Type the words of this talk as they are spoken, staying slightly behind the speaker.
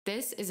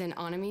This is an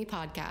Onomy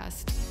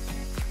podcast.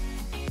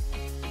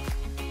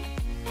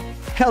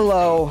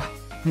 Hello,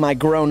 my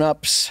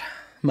grown-ups,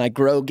 my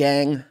grow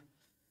gang,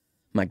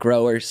 my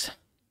growers.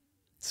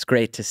 It's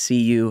great to see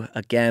you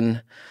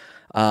again,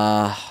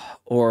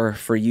 or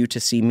for you to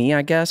see me,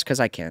 I guess, because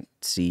I can't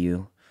see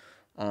you.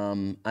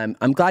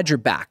 I'm glad you're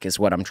back is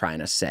what I'm trying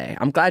to say.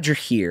 I'm glad you're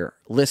here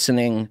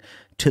listening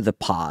to the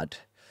pod.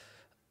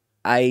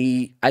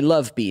 I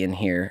love being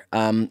here.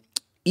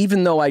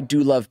 Even though I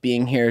do love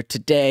being here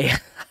today,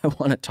 I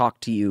want to talk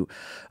to you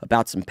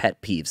about some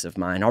pet peeves of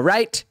mine, all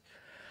right?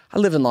 I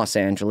live in Los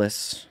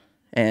Angeles,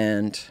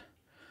 and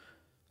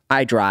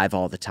I drive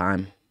all the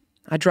time.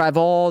 I drive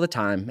all the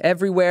time,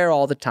 everywhere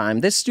all the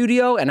time. This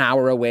studio, an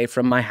hour away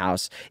from my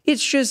house.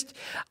 It's just,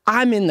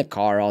 I'm in the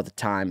car all the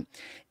time.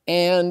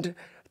 And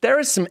there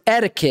is some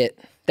etiquette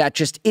that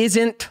just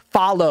isn't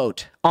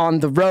followed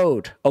on the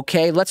road,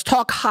 okay? Let's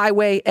talk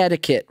highway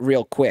etiquette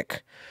real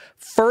quick.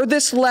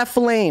 Furthest left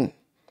lane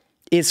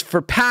is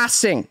for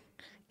passing.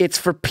 It's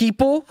for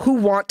people who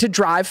want to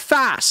drive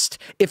fast.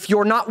 If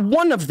you're not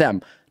one of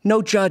them,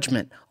 no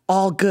judgment,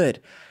 all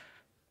good.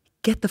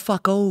 Get the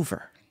fuck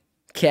over,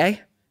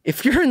 okay?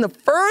 If you're in the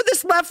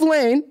furthest left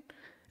lane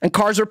and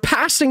cars are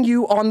passing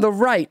you on the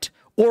right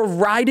or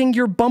riding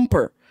your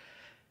bumper,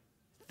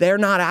 they're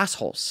not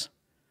assholes.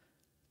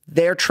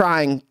 They're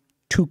trying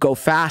to go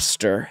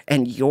faster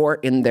and you're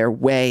in their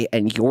way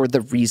and you're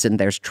the reason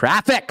there's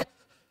traffic.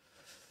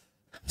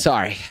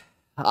 Sorry.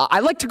 I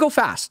like to go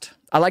fast.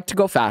 I like to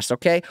go fast,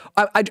 okay?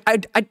 I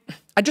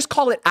just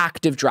call it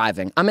active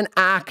driving. I'm an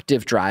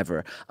active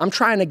driver. I'm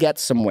trying to get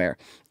somewhere.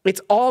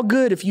 It's all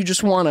good if you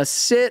just want to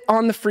sit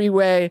on the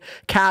freeway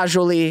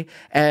casually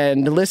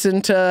and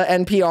listen to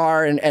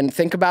NPR and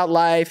think about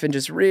life and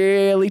just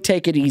really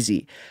take it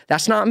easy.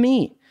 That's not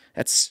me.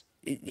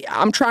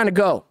 I'm trying to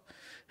go,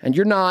 and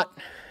you're not,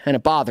 and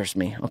it bothers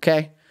me,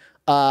 okay?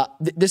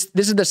 This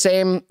is the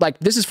same, like,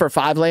 this is for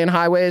 5-lane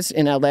highways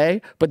in LA,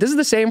 but this is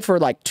the same for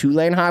like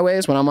 2-lane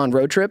highways when I'm on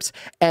road trips,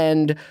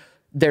 and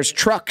there's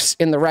trucks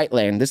in the right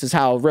lane. This is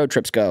how road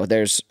trips go.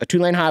 There's a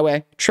 2-lane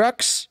highway,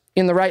 trucks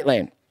in the right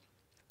lane.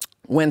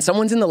 When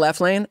someone's in the left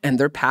lane and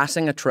they're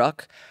passing a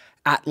truck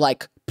at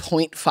like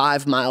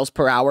 0.5 miles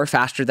per hour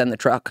faster than the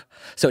truck,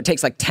 so it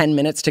takes like 10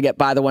 minutes to get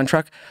by the one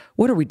truck,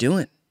 what are we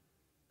doing?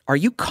 Are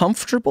you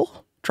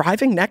comfortable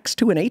driving next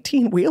to an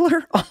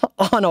 18-wheeler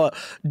on a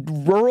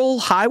rural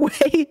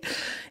highway?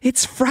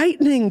 It's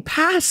frightening.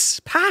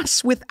 Pass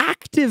with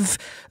activity.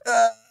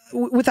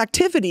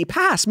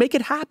 Pass, make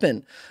it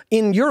happen.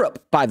 In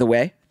Europe, by the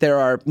way,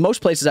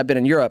 most places I've been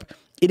in Europe,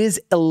 it is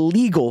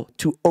illegal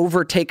to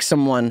overtake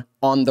someone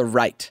on the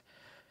right.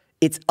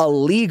 It's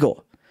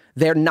illegal.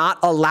 They're not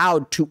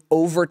allowed to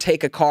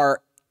overtake a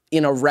car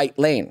in a right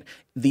lane.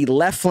 The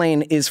left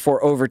lane is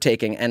for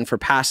overtaking and for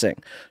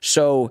passing.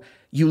 So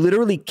you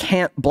literally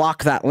can't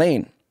block that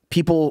lane.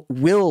 People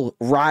will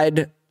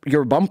ride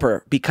your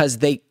bumper because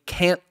they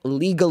can't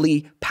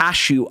legally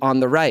pass you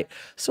on the right.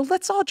 So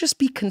let's all just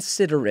be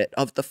considerate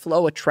of the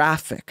flow of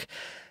traffic.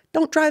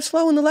 Don't drive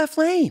slow in the left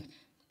lane.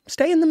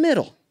 Stay in the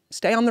middle.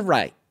 Stay on the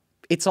right.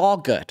 It's all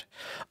good.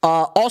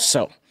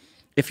 Also,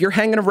 if you're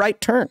hanging a right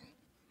turn,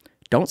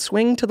 don't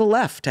swing to the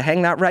left to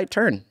hang that right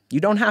turn. You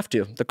don't have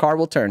to. The car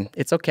will turn.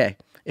 It's okay.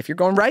 If you're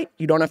going right,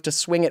 you don't have to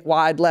swing it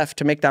wide left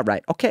to make that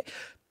right. Okay.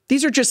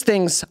 These are just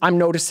things I'm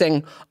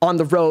noticing on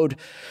the road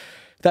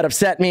that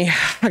upset me.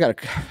 I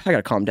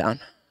gotta calm down.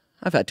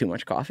 I've had too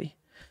much coffee.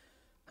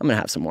 I'm gonna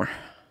have some more.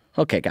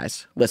 Okay,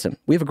 guys, listen,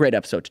 we have a great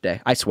episode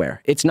today. I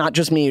swear. It's not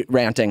just me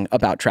ranting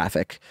about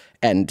traffic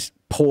and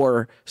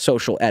poor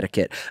social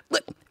etiquette.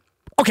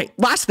 Okay,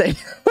 last thing.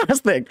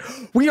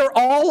 We are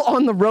all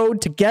on the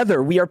road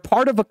together. We are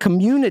part of a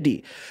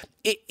community.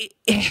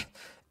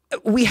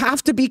 We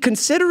have to be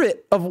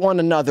considerate of one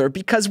another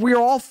because we're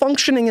all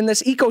functioning in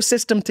this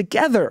ecosystem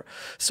together.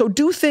 So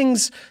do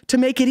things to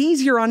make it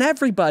easier on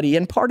everybody.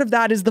 And part of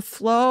that is the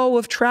flow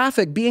of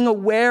traffic, being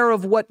aware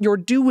of what you're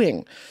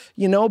doing,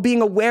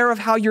 being aware of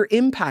how you're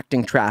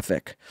impacting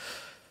traffic.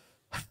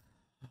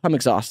 I'm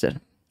exhausted.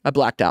 I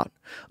blacked out.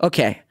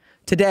 Okay,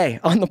 today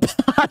on the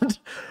pod,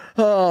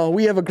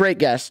 we have a great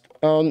guest.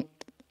 I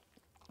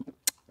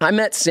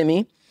met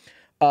Simmi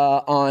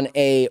on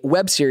a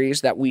web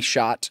series that we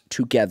shot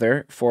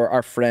together for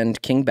our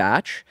friend King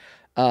Batch,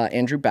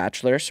 Andrew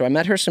Batchelor. So I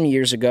met her some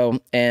years ago,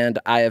 and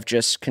I have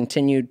just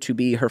continued to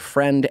be her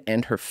friend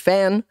and her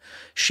fan.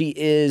 She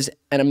is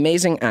an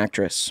amazing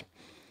actress,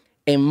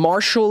 a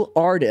martial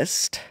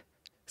artist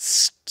 /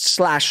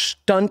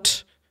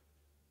 stunt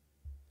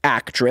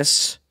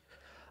actress,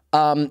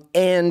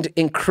 and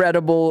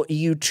incredible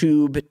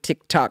YouTube,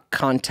 TikTok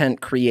content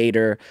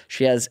creator.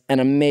 She has an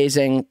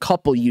amazing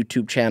couple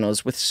YouTube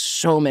channels with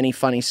so many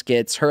funny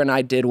skits. Her and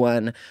I did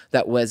one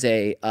that was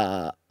a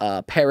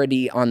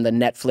parody on the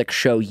Netflix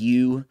show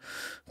You,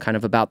 kind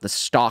of about the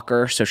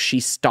stalker. So she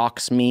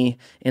stalks me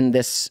in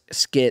this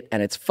skit,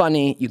 and it's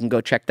funny. You can go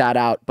check that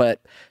out,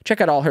 but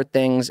check out all her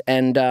things.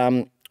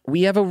 And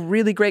we have a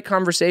really great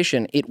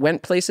conversation. It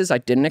went places I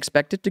didn't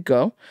expect it to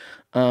go.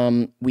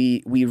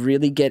 We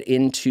really get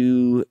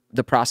into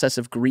the process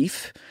of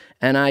grief,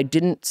 and I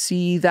didn't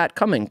see that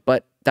coming,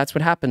 but that's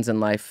what happens in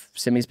life.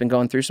 Simmi's been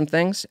going through some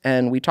things,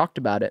 and we talked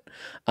about it.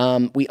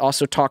 We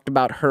also talked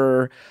about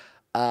her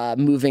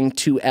moving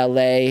to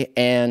LA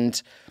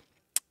and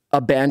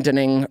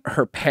abandoning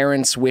her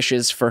parents'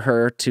 wishes for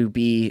her to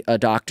be a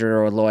doctor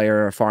or a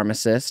lawyer or a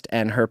pharmacist,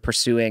 and her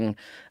pursuing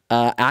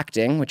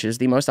acting, which is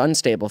the most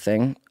unstable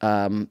thing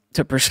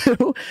to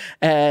pursue,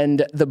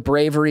 and the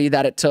bravery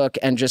that it took,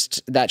 and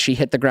just that she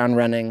hit the ground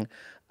running.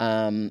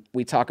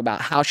 We talk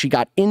about how she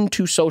got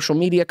into social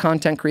media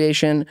content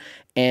creation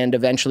and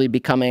eventually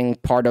becoming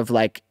part of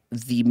like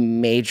the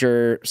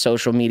major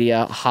social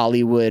media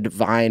Hollywood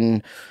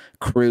Vine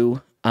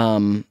crew.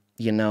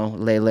 You know,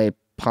 Lele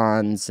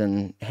Pons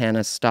and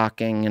Hannah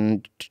Stocking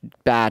and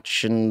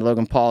Batch and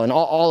Logan Paul and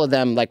all of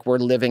them, like, we're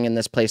living in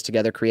this place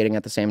together, creating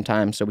at the same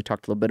time. So we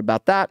talked a little bit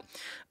about that.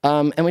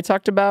 And we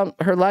talked about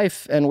her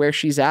life and where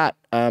she's at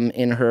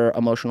in her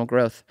emotional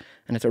growth.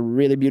 And it's a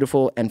really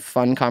beautiful and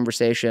fun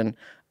conversation.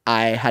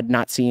 I had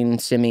not seen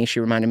Simmi.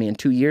 She reminded me in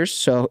 2 years.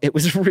 So it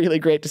was really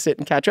great to sit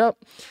and catch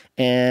up.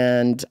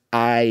 And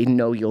I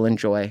know you'll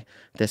enjoy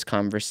this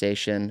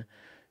conversation.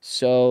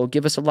 So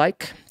give us a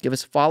like, give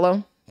us a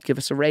follow, give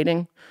us a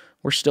rating.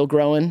 We're still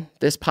growing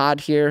this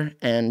pod here,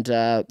 and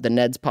the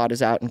Ned's pod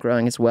is out and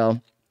growing as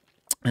well.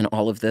 And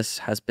all of this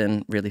has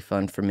been really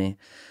fun for me,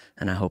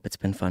 and I hope it's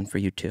been fun for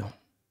you too.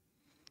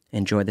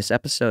 Enjoy this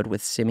episode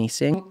with Simmi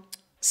Singh.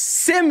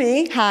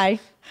 Simmi! Hi.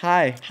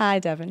 Hi. Hi,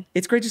 Devon.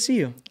 It's great to see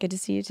you. Good to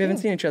see you too. We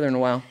haven't seen each other in a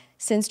while.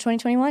 Since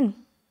 2021.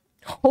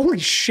 Holy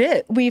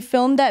shit. We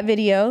filmed that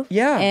video.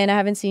 Yeah. And I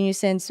haven't seen you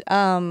since.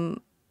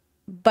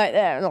 But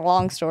a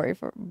long story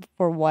for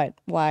what?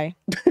 Why?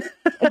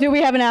 Do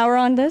we have an hour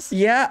on this?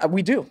 Yeah,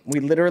 we do.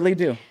 We literally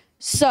do.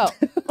 So,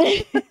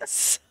 right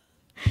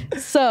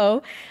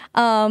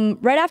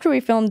after we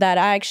filmed that,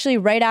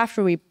 right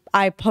after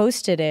I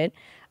posted it,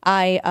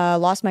 I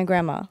lost my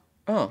grandma.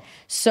 Oh.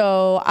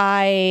 So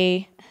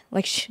I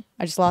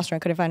just lost her. I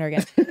couldn't find her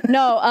again.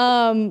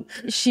 No,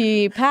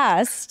 she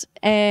passed,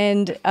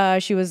 and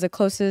she was the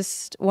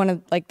closest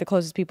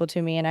people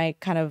to me, and I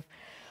kind of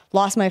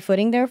lost my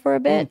footing there for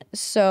a bit.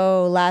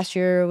 So last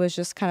year was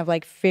just kind of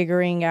like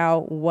figuring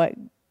out what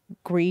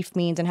grief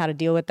means and how to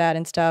deal with that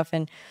and stuff.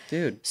 And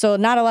dude, so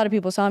not a lot of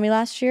people saw me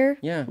last year.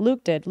 Yeah.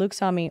 Luke did. Luke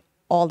saw me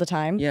all the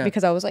time. Yeah.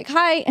 Because I was like,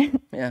 hi.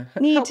 Yeah.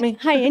 Help me.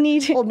 Hi, I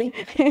need. Hold me.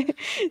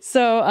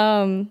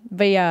 So,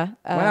 but yeah.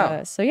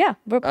 Wow. So yeah,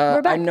 we're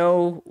back. I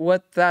know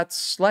what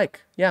that's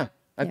like. Yeah.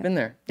 I've been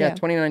there. Yeah. Yeah.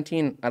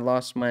 2019, I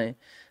lost my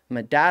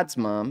dad's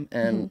mom,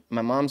 and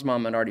my mom's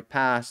mom had already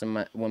passed.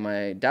 And when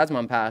my dad's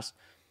mom passed,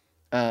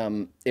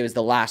 it was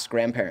the last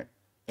grandparent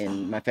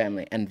in my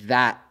family. And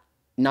that,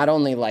 not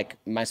only like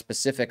my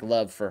specific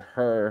love for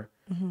her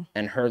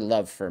and her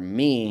love for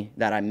me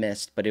that I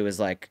missed, but it was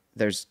like,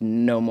 there's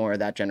no more of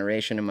that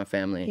generation in my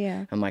family.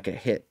 Yeah. And like, it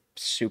hit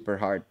super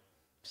hard.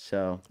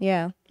 So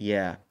yeah,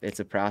 it's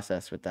a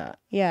process with that.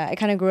 Yeah, I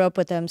kind of grew up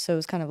with them, so it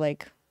was kind of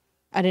like,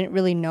 I didn't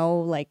really know,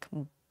 like,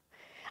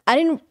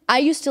 I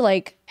used to,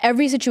 like,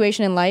 every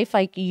situation in life,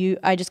 like,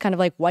 I just kind of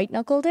like white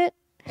knuckled it,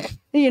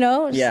 you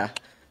know? Yeah.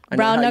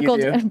 Brown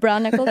knuckled.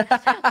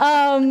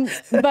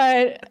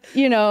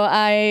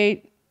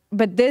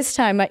 But this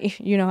time,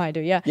 you know how I do,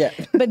 yeah. Yeah.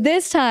 But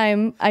this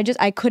time,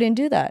 I couldn't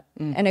do that.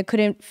 And I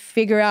couldn't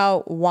figure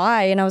out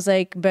why. And I was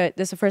like, but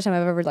this is the first time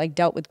I've ever, like,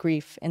 dealt with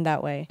grief in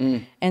that way.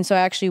 And so I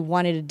actually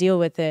wanted to deal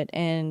with it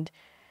and,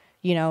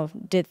 you know,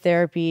 did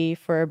therapy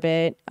for a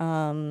bit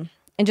and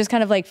just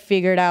kind of, like,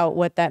 figured out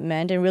what that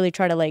meant and really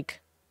try to,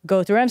 like,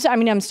 go through it.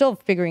 I'm still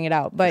figuring it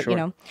out, but, sure. You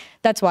know,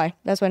 that's why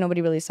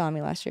nobody really saw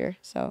me last year,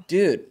 so.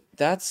 Dude,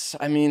 it's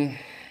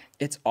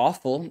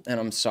awful, and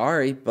I'm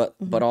sorry, but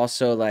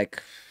also,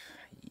 like,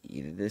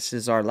 this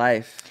is our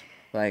life.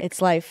 Like,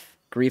 it's life.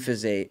 Grief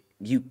is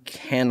you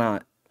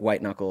cannot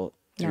white knuckle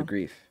through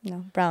grief.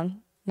 No,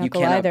 brown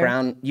knuckle you cannot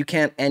either. You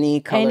can't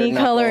any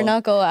color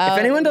knuckle out. If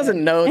anyone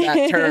doesn't know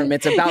that term,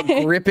 it's about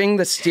gripping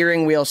the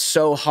steering wheel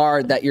so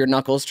hard that your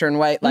knuckles turn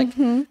white. Like,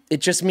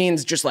 it just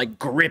means just like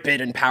grip it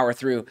and power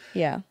through.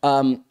 Yeah.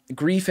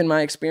 Grief, in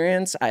my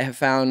experience, I have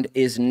found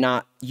is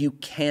not, you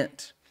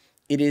can't.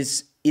 It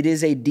is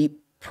a deep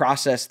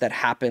process that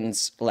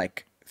happens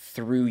like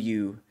through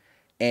you.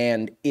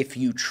 And if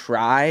you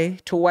try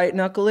to white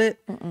knuckle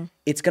it,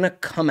 it's going to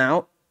come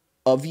out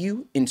of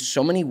you in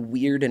so many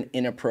weird and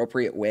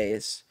inappropriate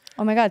ways.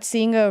 Oh my God,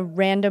 seeing a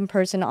random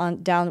person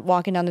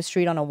walking down the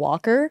street on a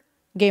walker,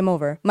 game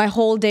over. My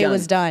whole day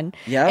was done.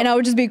 Yeah. And I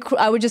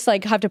would just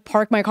like have to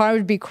park my car. I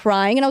would be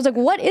crying. And I was like,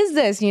 what is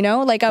this? You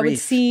know, like I would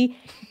see,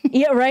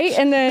 yeah, right.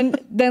 And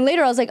then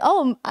later I was like,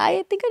 oh,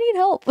 I think I need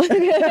help. I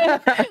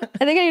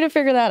think I need to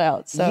figure that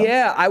out. So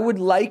yeah, I would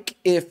like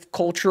if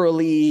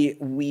culturally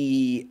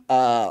we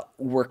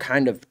were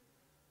kind of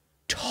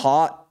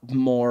taught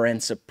more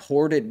and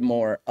supported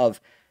more of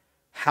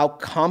how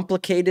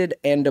complicated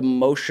and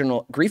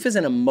emotional grief is.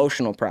 An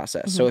emotional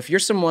process. So if you're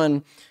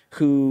someone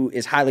who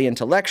is highly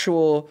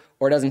intellectual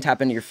or doesn't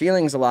tap into your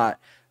feelings a lot,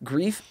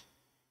 grief's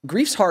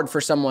hard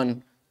for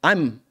someone.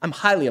 I'm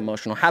highly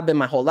emotional, have been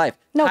my whole life,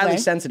 highly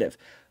sensitive.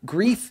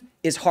 Grief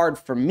is hard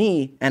for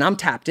me, and I'm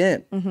tapped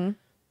in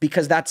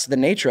because that's the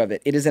nature of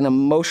it. It is an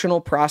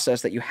emotional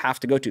process that you have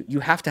to go to.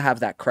 You have to have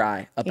that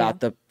cry about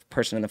the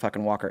person in the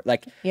fucking walker.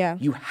 Like,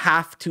 you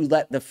have to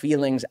let the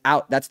feelings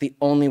out. That's the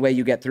only way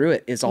you get through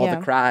it, is all the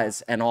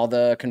cries and all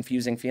the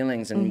confusing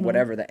feelings and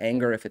whatever, the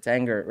anger, if it's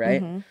anger,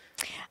 right?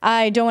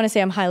 I don't want to say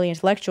I'm highly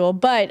intellectual,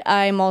 but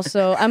I'm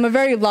a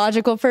very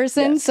logical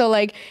person. So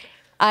like,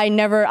 I'm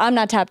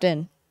not tapped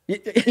in.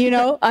 You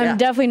know, I'm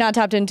definitely not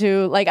tapped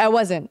into, like, I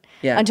wasn't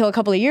until a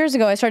couple of years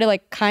ago. I started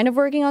like kind of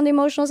working on the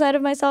emotional side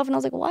of myself, and I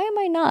was like, why am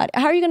I not?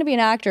 How are you going to be an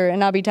actor and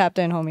not be tapped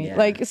in, homie?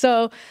 Like,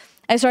 so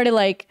I started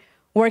like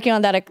working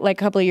on that like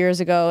a couple of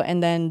years ago,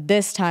 and then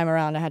this time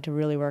around I had to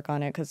really work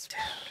on it because,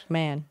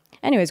 man.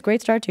 Anyways,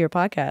 great start to your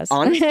podcast.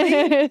 Honestly,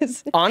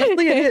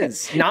 it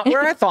is. Not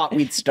where I thought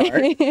we'd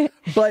start,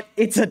 but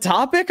it's a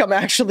topic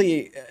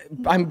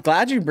I'm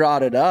glad you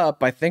brought it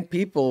up. I think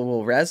people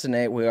will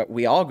resonate.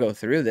 We all go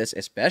through this,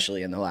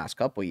 especially in the last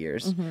couple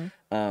years.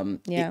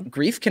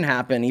 Grief can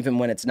happen even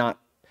when it's not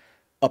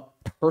a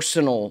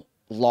personal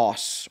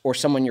loss or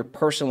someone you're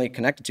personally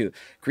connected to.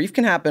 Grief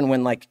can happen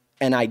when like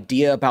an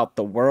idea about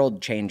the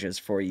world changes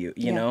for you,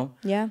 you know?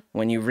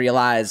 When you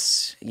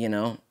realize, you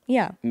know,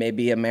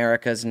 maybe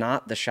America's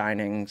not the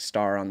shining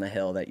star on the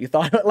hill that you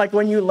thought. Like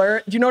when you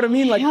learn, do you know what I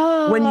mean? Like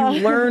when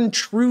you learn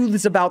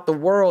truths about the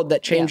world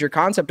that change your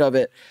concept of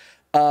it,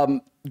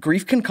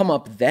 grief can come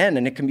up then,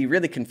 and it can be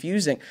really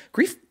confusing.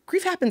 Grief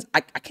happens,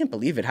 I can't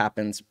believe it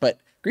happens, but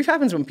grief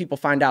happens when people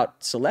find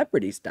out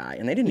celebrities die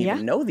and they didn't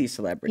even know these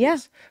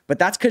celebrities. But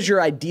that's because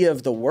your idea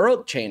of the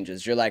world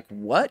changes. You're like,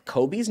 what?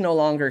 Kobe's no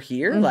longer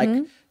here? Like,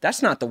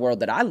 that's not the world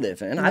that I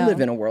live in. I live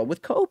in a world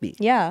with Kobe.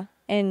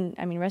 And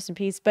I mean, rest in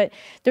peace. But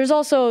there's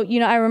also, you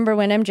know, I remember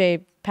when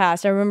MJ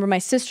passed, I remember my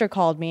sister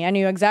called me. I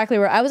knew exactly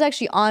where. I was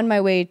actually on my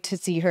way to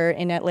see her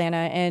in Atlanta,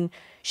 and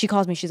she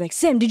calls me. She's like,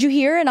 Sim, did you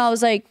hear? And I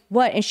was like,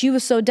 what? And she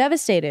was so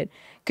devastated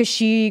because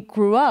she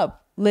grew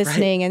up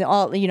listening and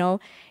all, you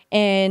know.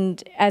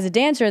 And as a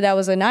dancer, that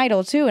was an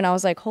idol too. And I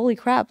was like, holy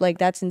crap, like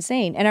that's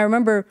insane. And I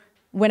remember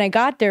when I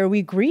got there,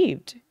 we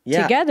grieved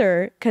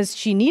together because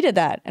she needed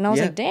that. And I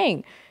was like,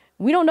 dang,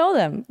 we don't know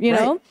them, you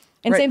know?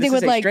 And same thing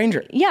with like,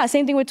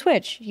 same thing with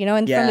Twitch, you know,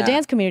 and from the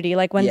dance community.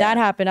 Like when that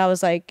happened, I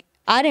was like,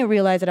 I didn't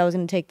realize that I was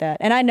going to take that.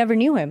 And I never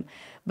knew him,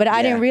 but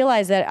I didn't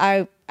realize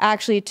that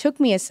it took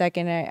me a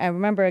second. I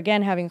remember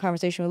again having a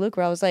conversation with Luke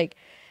where I was like,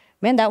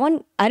 man, that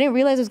one, I didn't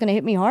realize it was going to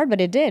hit me hard,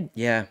 but it did.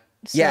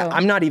 So,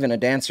 I'm not even a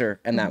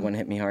dancer, and that one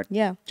hit me hard.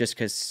 Just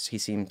because he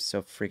seems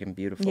so freaking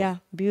beautiful.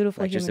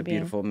 Beautiful, like human just a being.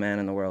 beautiful man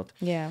in the world.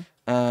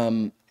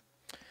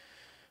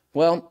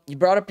 Well, you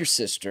brought up your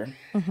sister,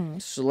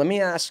 so let me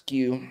ask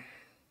you,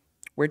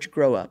 where'd you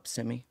grow up,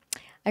 Simmi?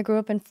 I grew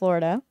up in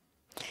Florida.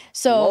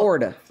 So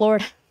Florida.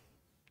 Florida.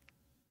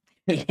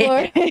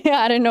 I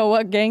didn't know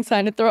what gang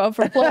sign to throw up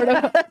for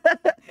Florida,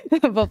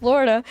 but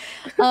Florida.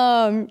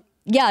 I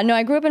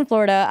grew up in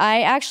Florida.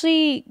 I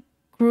actually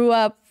grew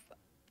up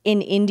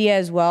in India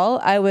as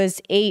well. I was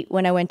 8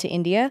 when I went to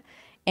India,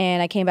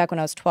 and I came back when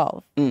I was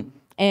 12.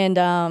 And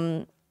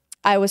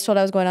I was told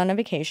I was going on a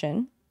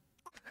vacation.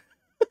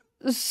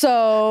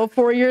 So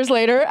 4 years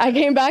later, I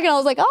came back and I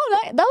was like,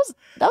 "Oh, that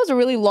was a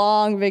really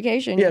long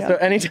vacation." Yeah. You know? So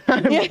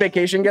anytime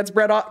vacation gets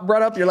brought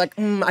up, you're like,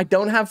 "I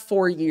don't have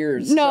 4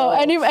 years." No.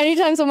 So.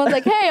 Anytime someone's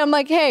like, "Hey," I'm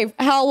like, "Hey,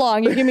 how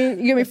long? You give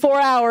me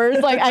 4 hours?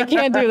 Like, I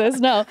can't do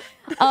this." No.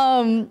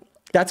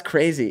 That's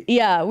crazy.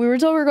 Yeah, we were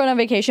told we were going on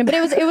vacation, but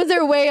it was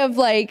their way of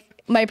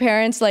like, my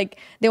parents, like,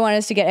 they wanted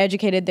us to get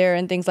educated there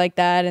and things like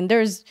that. And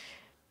there's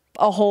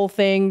a whole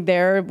thing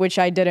there which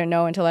I didn't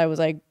know until I was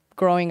like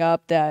growing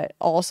up that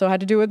also had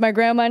to do with my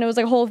grandma, and it was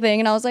like a whole thing.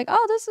 And I was like,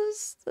 oh,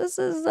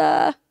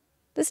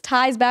 this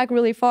ties back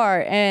really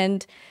far,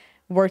 and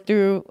worked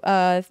through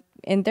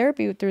in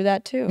therapy through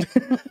that too.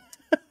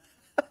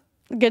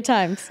 Good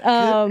times.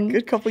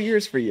 Good couple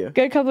years for you.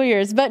 Good couple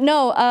years, but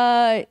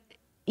no.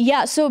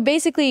 Yeah, so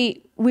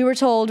basically we were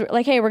told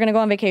like, hey, we're gonna go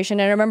on vacation.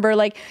 And I remember,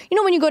 like, you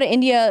know, when you go to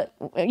India,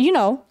 you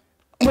know,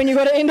 when you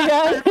go to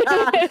India.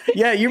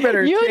 Yeah, you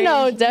better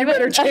Devon. You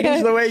better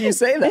change the way you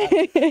say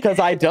that, because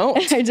I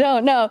don't. I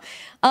don't know.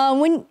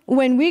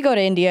 When we go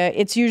to India,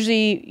 it's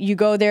usually you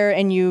go there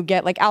and you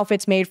get like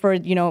outfits made for,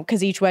 you know,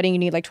 because each wedding you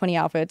need like 20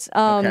 outfits.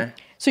 Okay.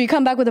 So you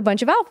come back with a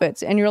bunch of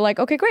outfits and you're like,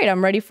 okay, great,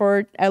 I'm ready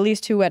for at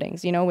least 2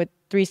 weddings, you know, with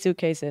 3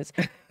 suitcases.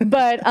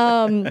 But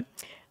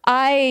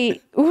I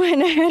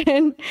went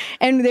ahead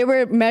and they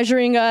were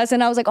measuring us,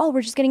 and I was like, oh,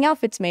 we're just getting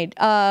outfits made.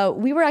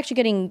 We were actually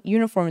getting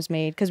uniforms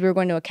made because we were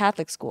going to a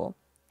Catholic school.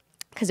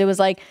 Because it was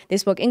like they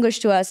spoke English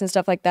to us and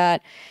stuff like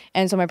that.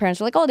 And so my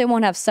parents were like, oh, they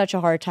won't have such a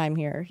hard time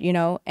here, you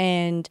know?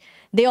 And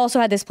they also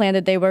had this plan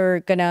that they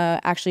were going to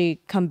actually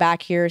come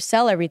back here,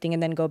 sell everything,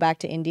 and then go back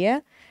to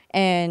India.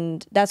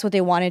 And that's what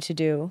they wanted to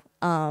do.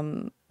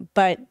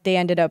 But they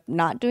ended up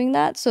not doing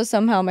that. So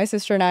somehow my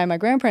sister and I, my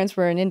grandparents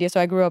were in India, so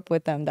I grew up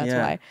with them. That's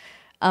why.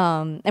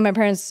 And my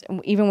parents,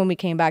 even when we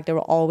came back, they were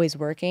always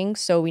working.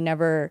 So we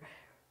never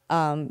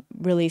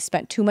really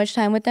spent too much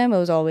time with them. It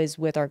was always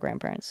with our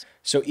grandparents.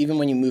 So even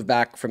when you moved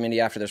back from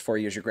India after those 4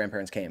 years, your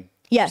grandparents came?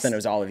 Yes. So then it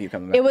was all of you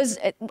coming back? It was,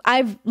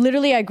 I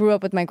grew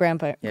up with my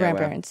grandparents.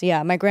 Wow.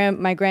 Yeah. My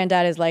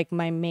granddad is like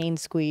my main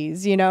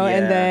squeeze, you know,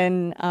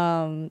 and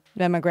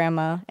then my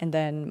grandma, and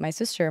then my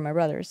sister and my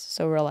brothers.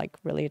 So we're like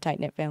really a tight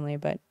knit family,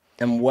 but.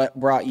 And what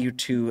brought you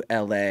to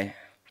LA?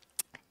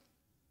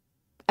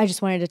 I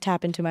just wanted to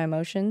tap into my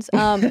emotions.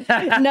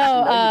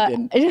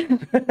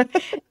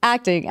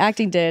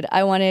 Acting did.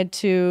 I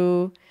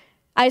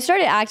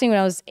started acting when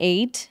I was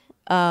 8.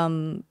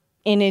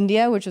 In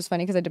India, which was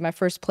funny because I did my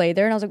first play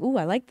there and I was like, ooh,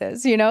 I like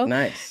this, you know?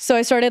 Nice. So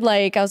I started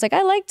I was like,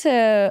 I like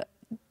to,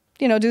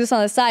 you know, do this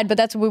on the side, but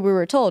that's what we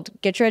were told.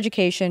 Get your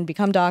education,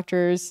 become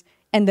doctors,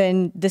 and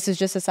then this is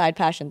just a side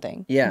passion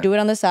thing. Yeah. Do it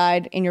on the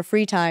side in your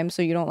free time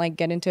so you don't like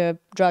get into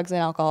drugs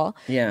and alcohol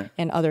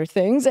and other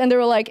things. And they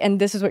were like, and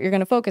this is what you're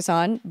going to focus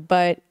on,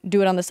 but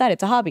do it on the side.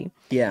 It's a hobby.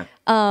 Yeah.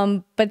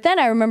 But then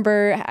I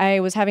remember I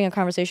was having a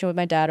conversation with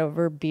my dad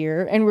over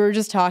beer and we were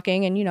just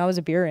talking and, you know, I was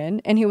a beer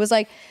in and he was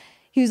like,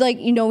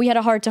 you know, we had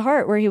a heart to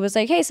heart where he was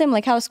like, hey, Sim,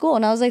 like, how's school?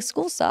 And I was like,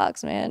 school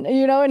sucks, man.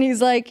 You know, and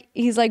he's like,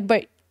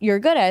 but you're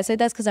good at it. I said,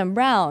 that's because I'm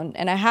brown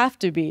and I have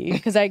to be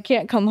because I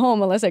can't come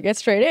home unless I get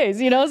straight A's,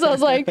 you know? So I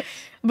was like,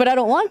 but I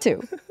don't want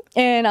to.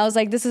 And I was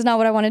like, this is not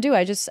what I want to do.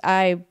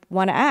 I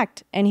want to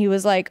act. And he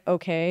was like,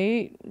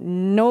 okay,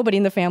 nobody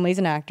in the family is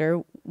an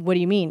actor. What do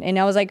you mean? And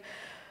I was like,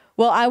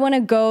 well, I want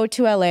to go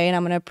to LA and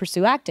I'm going to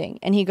pursue acting.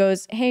 And he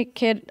goes, hey,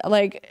 kid,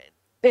 like,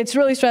 it's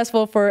really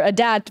stressful for a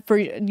dad, for,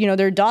 you know,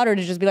 their daughter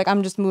to just be like,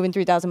 I'm just moving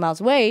 3,000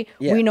 miles away.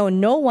 Yeah. We know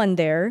no one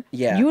there.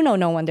 Yeah. You know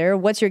no one there.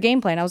 What's your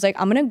game plan? I was like,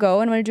 I'm going to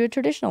go and I'm going to do it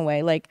traditional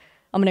way. Like,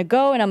 I'm going to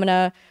go and I'm going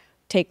to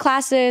take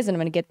classes and I'm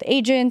going to get the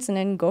agents and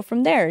then go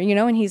from there, you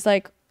know? And he's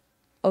like,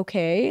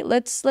 okay,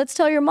 let's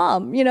tell your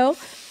mom, you know?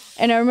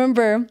 And I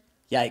remember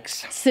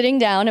yikes, sitting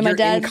down and my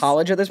dad's in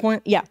college at this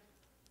point? Yeah.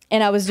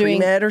 And I was doing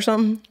pre-med or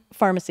something?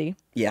 Pharmacy.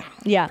 Yeah.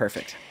 Yeah.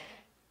 Perfect.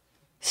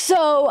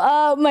 So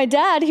my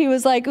dad, he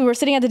was like, we were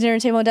sitting at the dinner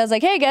table and dad's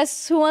like, hey,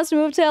 guess who wants to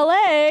move to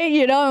LA?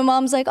 You know, and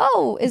mom's like,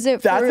 oh, is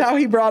it for... That's how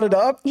he brought it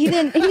up? He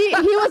didn't, he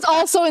was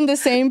also on the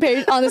same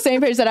page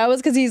that I was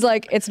because he's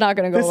like, it's not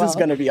going to go well. This is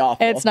going to be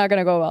awful. It's not going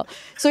to go well.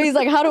 So he's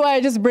like, how do I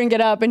just bring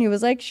it up? And he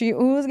was like, guess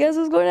who's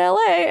going to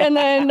LA? And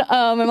then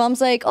my mom's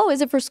like, oh,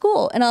 is it for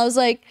school? And I was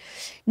like,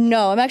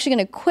 no, I'm actually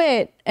going to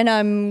quit and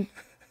I'm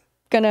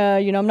gonna,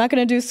 you know, I'm not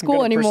gonna do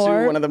school anymore.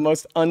 Pursue one of the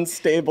most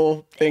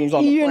unstable things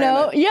on the planet. You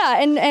know,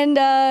 yeah,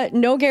 and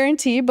no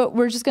guarantee, but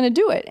we're just gonna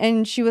do it.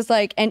 And she was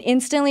like, and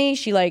instantly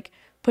she like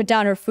put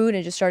down her food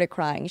and just started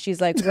crying.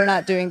 She's like, we're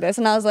not doing this.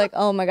 And I was like,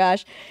 oh my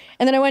gosh.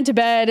 And then I went to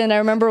bed and I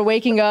remember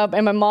waking up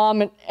and my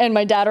mom and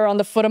my dad are on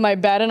the foot of my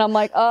bed and I'm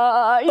like, you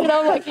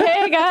know, I'm like,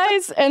 hey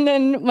guys. And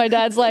then my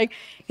dad's like,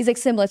 he's like,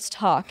 Sim, let's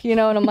talk, you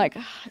know? And I'm like,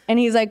 and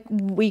he's like,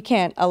 we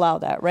can't allow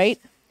that, right?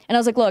 And I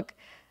was like, look,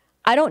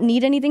 I don't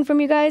need anything from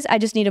you guys. I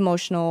just need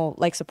emotional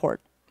like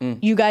support.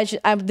 You guys,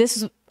 I'm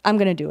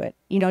gonna do it.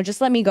 You know,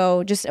 just let me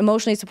go. Just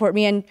emotionally support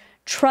me and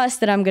trust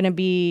that I'm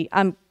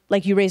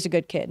like, you raised a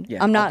good kid.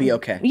 Yeah, I'm not, I'll be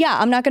okay. Yeah,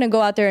 I'm not gonna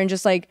go out there and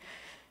just like,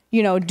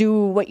 you know,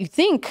 do what you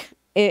think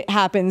it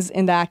happens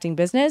in the acting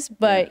business.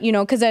 But you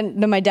know, because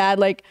then my dad,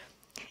 like,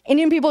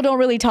 Indian people don't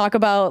really talk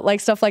about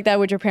like stuff like that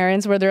with your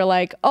parents, where they're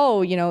like,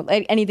 oh, you know,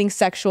 like, anything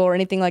sexual or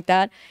anything like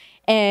that.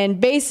 And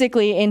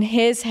basically, in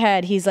his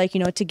head, he's like, you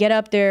know, to get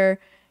up there.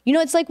 You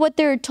know, it's like what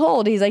they're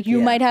told. He's like, you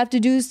might have to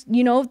do,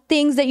 you know,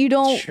 things that you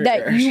don't,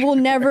 that you will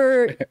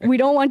never, we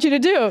don't want you to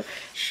do.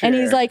 And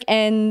he's like,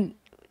 and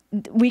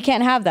we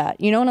can't have that,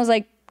 you know? And I was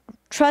like,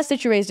 trust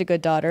that you raised a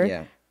good daughter.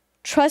 Yeah.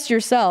 Trust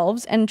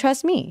yourselves and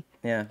trust me.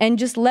 Yeah. And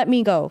just let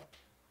me go.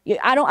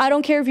 I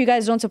don't care if you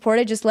guys don't support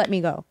it. Just let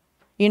me go.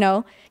 You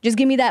know, just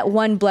give me that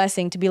one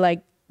blessing to be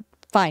like,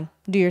 fine,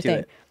 do your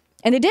thing.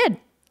 And they did.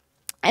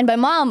 And my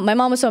mom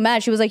was so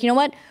mad. She was like, you know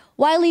what?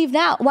 Why leave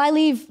now? Why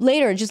leave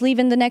later? Just leave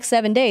in the next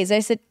 7 days.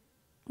 I said,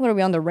 what are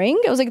we, on The Ring?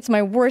 I was like, it's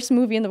my worst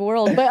movie in the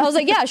world. But I was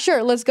like, yeah,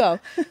 sure, let's go.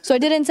 So I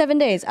did it in 7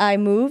 days. I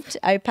moved,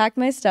 I packed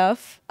my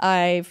stuff,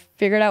 I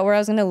figured out where I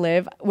was gonna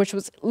live, which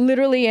was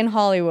literally in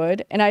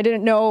Hollywood, and I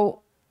didn't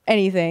know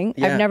anything.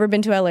 Yeah. I've never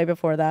been to LA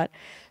before that.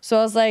 So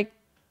I was like,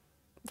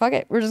 fuck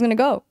it, we're just gonna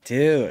go.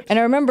 Dude. And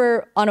I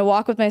remember on a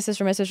walk with my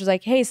sister's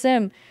like, hey,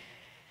 Sim,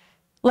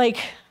 like,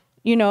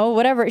 you know,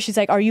 whatever. She's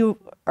like, are you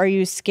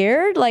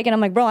scared? Like, and I'm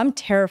like, bro, I'm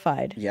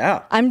terrified.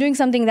 Yeah. I'm doing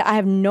something that I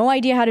have no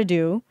idea how to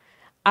do.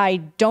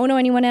 I don't know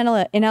anyone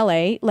in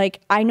LA.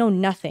 Like, I know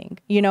nothing,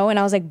 you know? And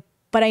I was like,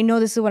 but I know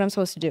this is what I'm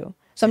supposed to do.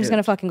 So I'm just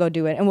gonna fucking go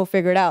do it and we'll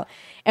figure it out.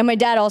 And my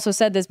dad also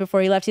said this before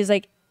he left. He's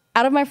like,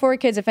 out of my 4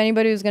 kids, if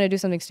anybody was gonna do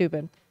something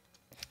stupid,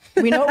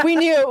 we knew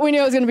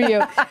it was gonna be you.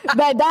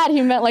 By that,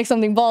 he meant like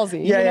something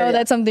ballsy. You know,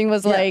 that something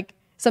was like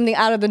something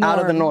out of the norm. Out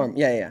of the norm,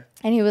 yeah.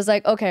 And he was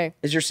like, okay.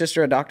 Is your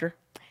sister a doctor?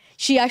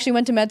 She actually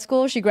went to med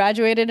school. She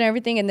graduated and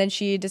everything, and then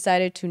she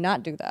decided to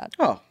not do that.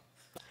 Oh.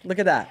 Look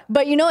at that.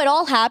 But you know, it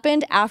all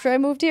happened after I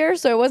moved here,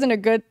 so it wasn't a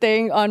good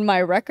thing on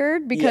my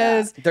record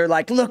because they're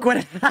like, look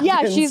what happens.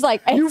 Yeah, she's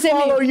like, you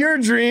follow your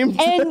dreams.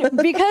 And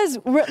because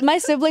my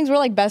siblings were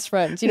like best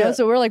friends, you know,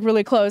 so we're like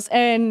really close.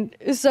 And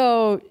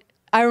so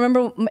I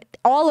remember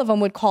all of them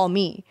would call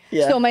me.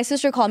 Yeah. So my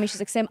sister called me. She's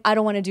like, Sim, I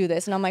don't want to do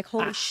this. And I'm like,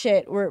 holy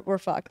shit, we're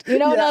fucked. You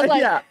know? And I was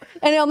like,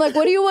 and I'm like,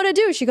 what do you want to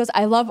do? She goes,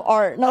 I love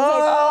art. And I was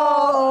like,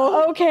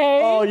 oh,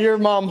 okay. Oh, your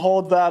mom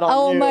holds that on you.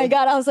 Oh my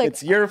God. I was like,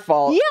 it's your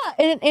fault.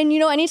 Yeah. And you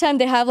know, anytime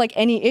they have like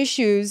any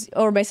issues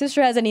or my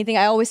sister has anything,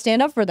 I always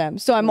stand up for them.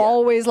 So I'm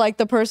always like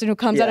the person who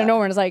comes out of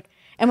nowhere and is like,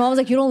 and mom was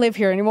like, you don't live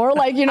here anymore.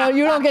 Like, you know,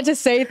 you don't get to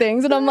say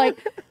things. And I'm like,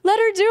 let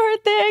her do her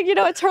thing. You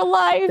know, it's her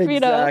life, you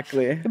know.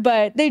 Exactly.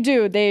 But they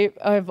do. They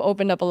have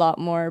opened up a lot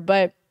more.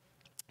 But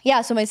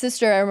yeah, so my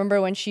sister, I remember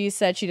when she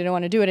said she didn't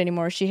want to do it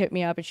anymore, she hit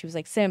me up and she was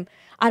like, Sim,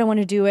 I don't want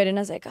to do it. And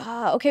I was like,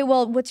 okay,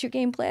 well, what's your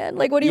game plan?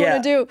 Like, what do you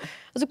want to do? I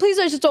was like, please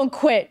just don't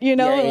quit, you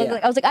know?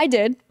 I was like, I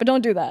did, but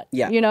don't do that,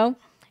 you know?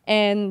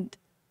 And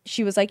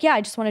she was like, yeah,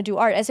 I just want to do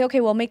art. I said, okay,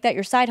 well, make that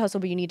your side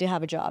hustle, but you need to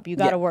have a job. You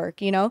got to work,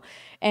 you know?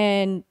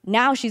 And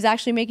now she's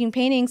actually making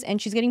paintings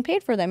and she's getting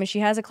paid for them and she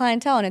has a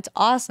clientele and it's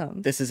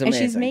awesome. This is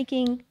amazing. And she's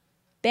making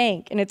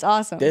bank and it's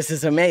awesome. This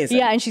is amazing.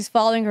 Yeah, and she's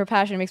following her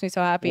passion. It makes me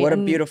so happy. What a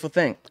beautiful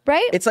thing.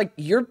 Right? It's like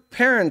your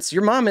parents,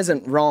 your mom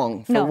isn't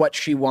wrong for what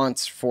she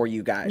wants for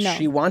you guys. No.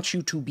 She wants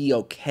you to be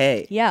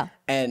okay. Yeah.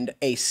 And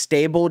a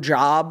stable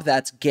job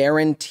that's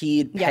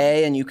guaranteed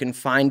pay and you can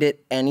find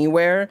it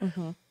anywhere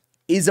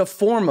is a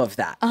form of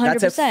that. 100%.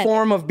 That's a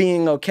form of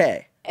being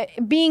okay.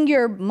 Being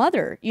your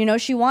mother, you know,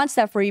 she wants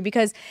that for you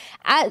because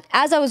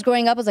as I was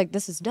growing up, I was like,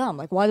 this is dumb.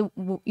 Like, why do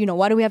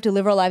we have to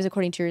live our lives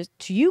according to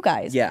you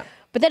guys? Yeah.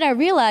 But then I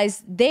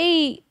realized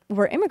they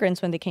were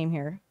immigrants when they came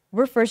here.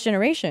 We're first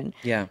generation.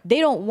 Yeah. They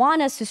don't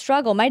want us to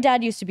struggle. My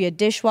dad used to be a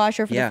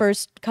dishwasher for the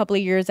first couple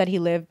of years that he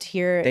lived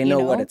here. They know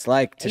what it's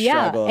like to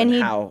struggle and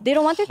how they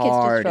don't want their kids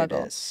to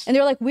struggle. And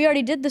they're like, we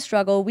already did the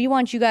struggle. We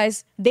want you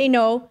guys, they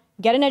know,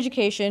 get an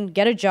education,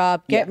 get a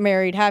job, get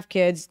married, have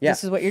kids.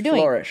 This is what you're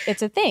doing. Flourish.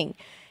 It's a thing.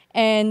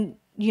 And,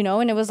 you know,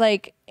 and it was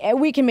like,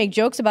 we can make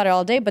jokes about it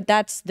all day, but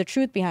that's the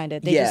truth behind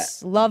it. They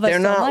just love us They're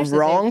so not much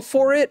wrong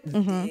for it.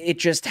 It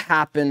just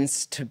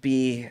happens to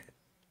be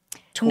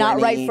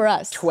not right for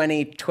us.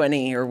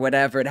 2020 or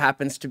whatever. It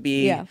happens to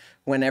be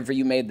whenever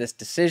you made this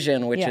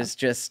decision, which is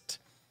just,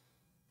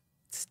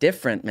 it's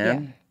different,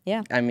 man.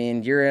 Yeah. I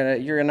mean,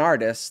 you're an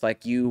artist.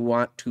 Like, you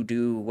want to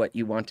do what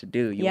you want to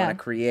do. You want to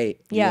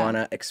create. You want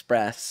to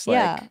express.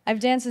 Yeah. I've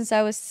danced since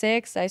I was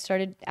 6. I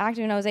started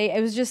acting when I was 8.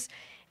 It was just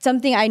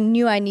something I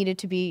knew I needed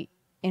to be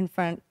in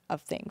front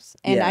of things.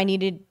 And I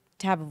needed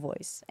to have a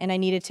voice. And I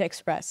needed to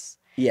express.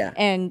 Yeah.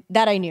 And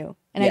that I knew.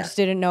 And I just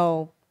didn't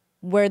know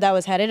where that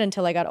was headed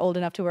until I got old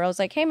enough to where I was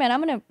like, hey, man,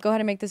 I'm going to go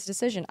ahead and make this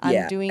decision.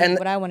 I'm doing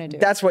what I want to do.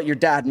 That's what your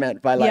dad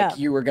meant by, like,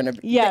 you were going to...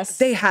 Yes.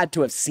 They had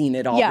to have seen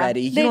it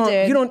already. Yeah, they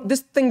did. You don't... This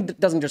thing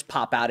doesn't just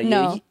pop out of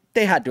you.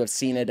 They had to have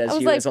seen it as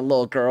a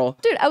little girl.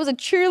 Dude, I was a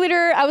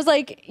cheerleader. I was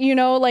like, you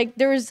know, like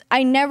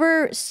I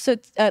never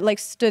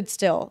stood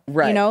still.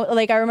 Right. You know,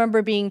 like I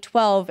remember being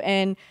 12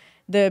 and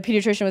the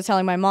pediatrician was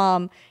telling my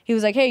mom, he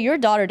was like, hey, your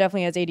daughter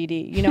definitely has ADD.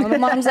 You know, and my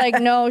mom's like,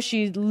 no,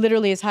 she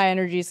literally is high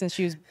energy since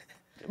she was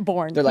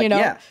born. They're like, you know?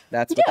 yeah,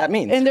 that's what that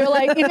means. And they're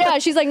like, yeah,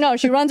 she's like, no,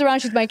 she runs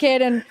around, she's my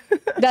kid, and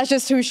that's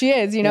just who she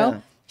is, you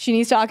know? She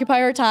needs to occupy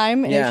her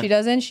time, and if she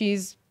doesn't,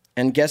 she's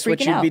And guess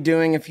what you'd be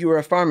doing if you were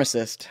a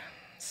pharmacist?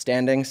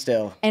 Standing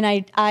still.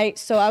 And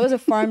so I was a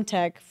farm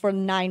tech for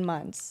 9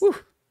 months. Whew.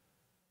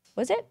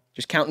 Was it?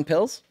 Just counting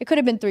pills? It could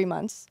have been 3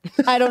 months.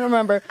 I don't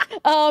remember.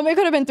 It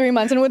could have been 3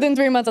 months. And within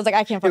 3 months, I was like,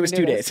 I can't fucking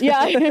do this. It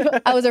was 2 days. Yeah.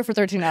 I was there for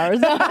 13 hours.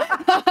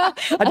 I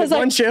did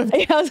one shift.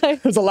 I was like,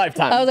 it was a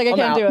lifetime. I was like, I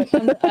can't do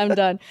it. I'm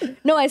done.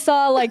 No, I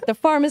saw like the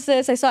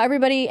pharmacist. I saw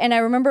everybody. And I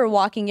remember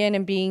walking in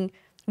and being,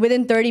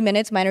 within 30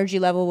 minutes, my energy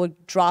level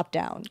would drop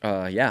down.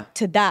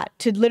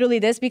 To literally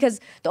this, because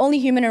the only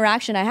human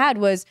interaction I had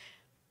was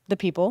the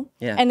people.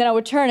 Yeah. And then I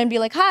would turn and be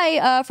like,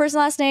 hi, first and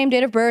last name,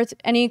 date of birth,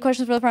 any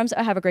questions for the pharmacist?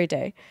 Have a great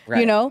day. Right.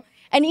 You know?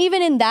 And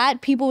even in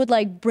that, people would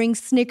like bring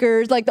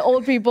Snickers, like the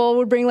old people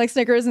would bring like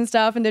Snickers and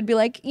stuff. And they'd be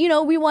like, you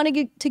know, we want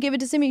to give it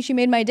to Simmi. She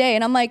made my day.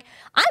 And I'm like,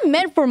 I'm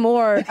meant for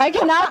more. I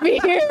cannot be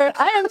here.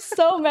 I am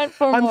so meant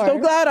for more. I'm so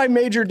glad I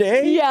made your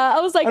day. Yeah.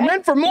 I was like, I'm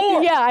meant for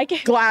more. Yeah. I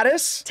can't.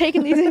 Gladys.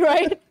 Taking these,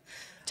 right?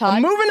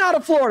 I'm moving out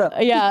of Florida.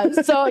 Yeah.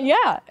 So,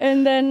 yeah.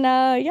 And then,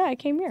 I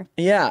came here.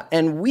 Yeah.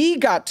 And we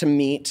got to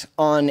meet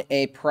on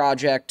a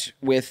project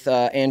with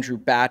Andrew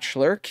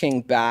Batchelor,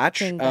 King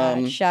Batch.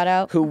 Shout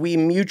out. Who we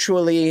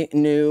mutually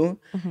knew.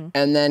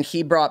 And then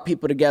he brought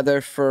people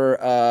together for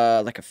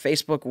like a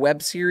Facebook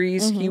web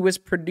series he was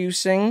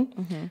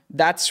producing.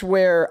 That's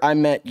where I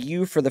met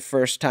you for the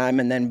first time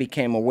and then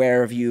became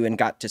aware of you and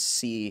got to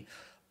see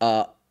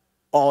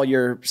all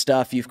your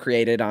stuff you've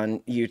created on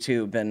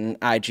YouTube and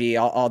IG,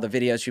 all the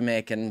videos you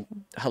make, and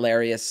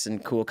hilarious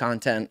and cool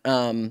content.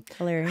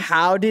 Hilarious.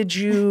 How did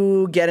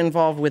you get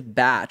involved with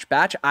Batch?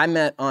 Batch, I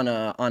met on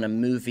a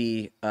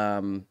movie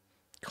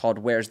called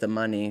Where's the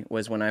Money,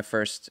 was when I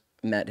first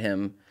met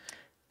him.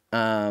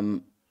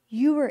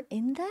 You were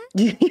in that?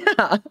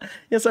 Yeah.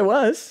 Yes, I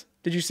was.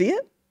 Did you see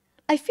it?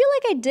 I feel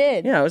like I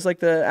did. Yeah, I was like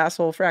the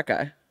asshole frat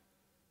guy.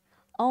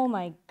 Oh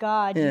my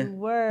God, Yeah. you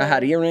were. I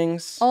had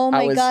earrings. Oh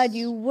my God,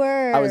 you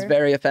were. I was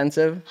very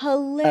offensive.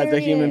 Hilarious. As a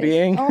human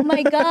being. Oh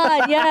my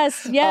God,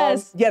 yes,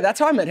 yes. Yeah, that's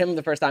how I met him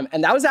the first time.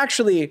 And that was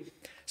actually,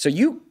 so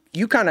you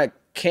kind of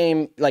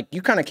came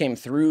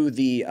through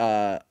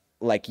the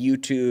like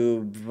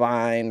YouTube,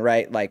 Vine,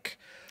 right? Like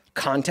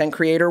content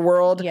creator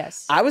world.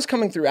 Yes. I was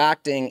coming through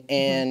acting,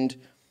 and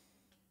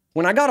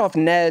when I got off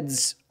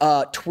Ned's,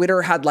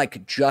 Twitter had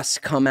like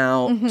just come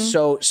out.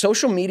 So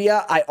social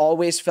media, I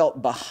always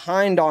felt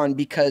behind on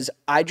because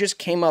I just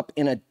came up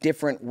in a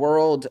different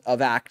world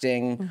of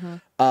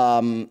acting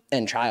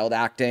and child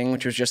acting,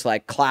 which was just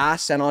like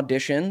class and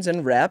auditions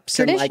and reps.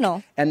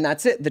 Traditional. And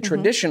that's it, the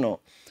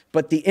traditional.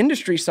 But the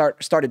industry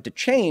started to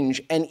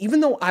change. And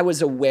even though I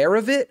was aware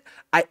of it,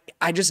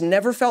 I just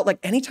never felt like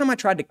anytime I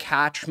tried to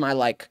catch my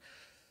like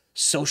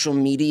social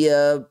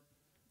media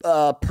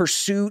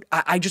pursuit,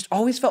 I just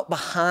always felt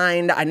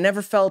behind. I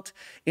never felt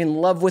in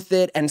love with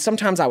it. And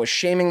sometimes I was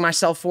shaming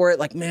myself for it.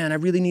 Like, man, I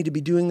really need to be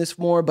doing this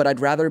more, but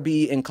I'd rather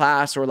be in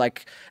class or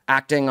like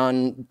acting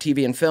on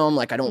TV and film.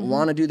 Like, I don't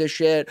want to do this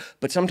shit.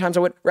 But sometimes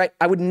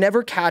I would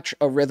never catch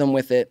a rhythm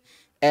with it.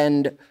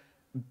 And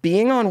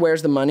being on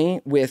Where's the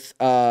Money with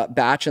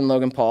Batch and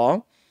Logan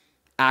Paul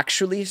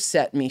actually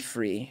set me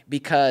free,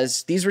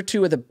 because these were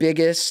two of the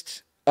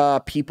biggest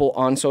people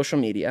on social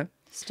media.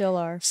 Still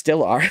are.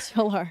 Still are.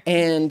 Still are.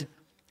 And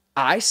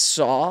I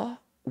saw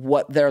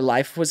what their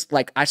life was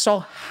like. I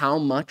saw how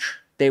much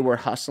they were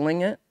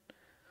hustling it.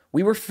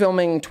 We were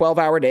filming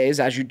 12-hour days,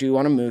 as you do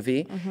on a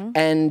movie,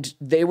 and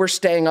they were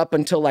staying up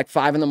until like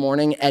 5 in the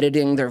morning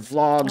editing their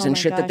vlogs and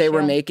shit that they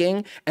were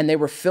making, and they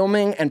were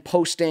filming and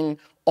posting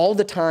all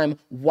the time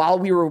while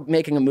we were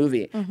making a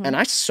movie. And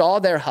I saw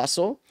their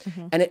hustle,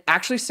 and it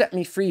actually set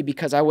me free,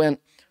 because I went,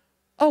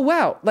 oh,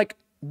 wow, like,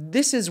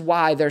 this is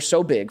why they're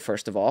so big,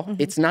 first of all.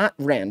 It's not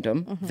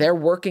random. They're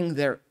working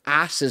their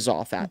asses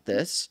off at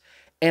this.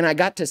 And I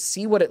got to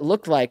see what it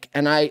looked like.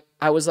 And I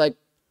was like,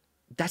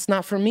 that's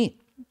not for me.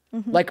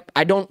 Like,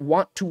 I don't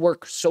want to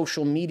work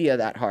social media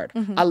that hard.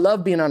 I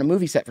love being on a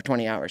movie set for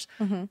 20 hours.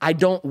 I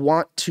don't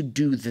want to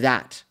do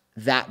that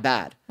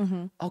bad.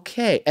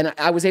 Okay. And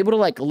I was able to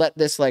like let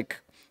this like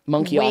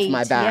monkey off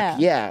my back.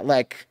 Yeah.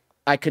 Like,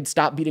 I could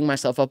stop beating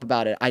myself up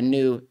about it. I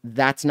knew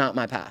that's not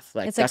my path.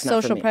 Like, it's like that's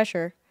not social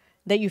pressure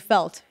that you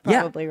felt,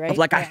 probably, right? Of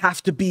like, I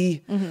have to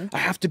be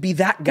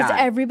that guy. Because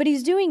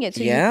everybody's doing it.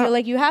 So you feel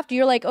like you have to.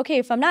 You're like, okay,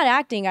 if I'm not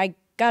acting, I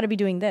got to be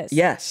doing this.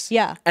 Yes.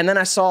 Yeah. And then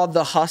I saw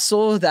the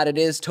hustle that it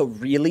is to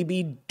really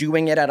be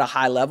doing it at a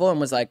high level, and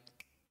was like,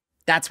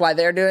 that's why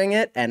they're doing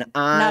it, and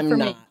I'm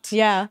not. Me.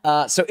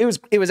 Yeah. So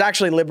it was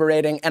actually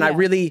liberating, and I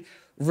really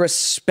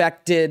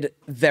respected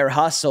their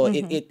hustle.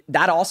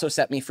 That also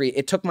set me free.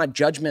 It took my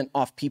judgment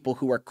off people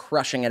who were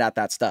crushing it at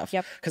that stuff.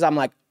 Because I'm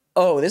like,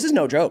 oh, this is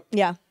no joke.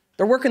 Yeah.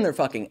 They're working their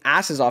fucking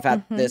asses off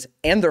at this,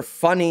 and they're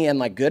funny and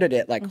like good at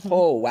it. Like,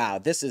 oh wow,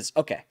 this is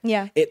okay.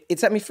 Yeah. It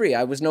set me free.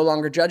 I was no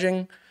longer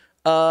judging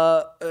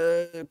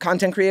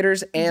content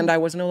creators, and I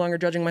was no longer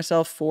judging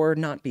myself for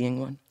not being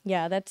one.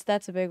 Yeah,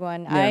 that's a big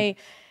one. Yeah. I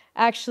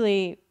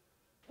actually,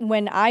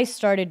 when I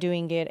started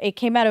doing it,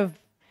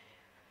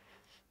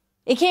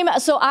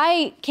 so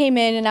I came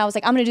in and I was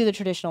like, I'm gonna do the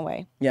traditional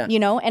way. Yeah. You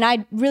know, and I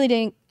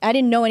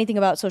didn't know anything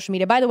about social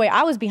media. By the way,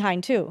 I was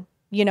behind too,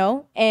 you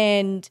know,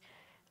 and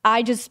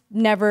I just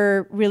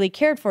never really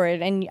cared for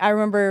it. And I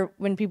remember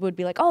when people would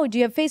be like, oh, do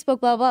you have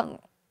Facebook, blah, blah.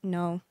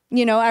 No.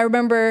 You know, I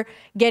remember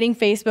getting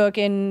Facebook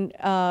in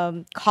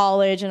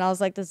college, and I was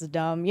like, this is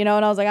dumb, you know,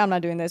 and I was like, I'm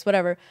not doing this,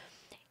 whatever.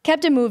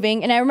 Kept it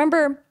moving. And I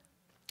remember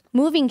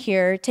moving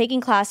here, taking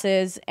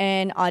classes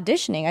and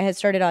auditioning. I had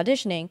started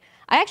auditioning.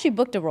 I actually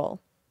booked a role.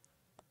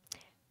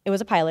 It was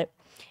a pilot.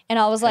 And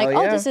I was like,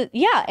 this is,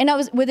 and I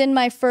was within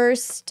my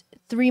first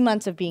 3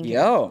 months of being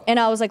here. And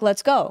I was like,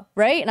 let's go,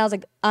 right? And I was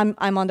like, I'm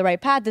on the right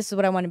path. This is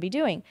what I want to be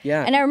doing.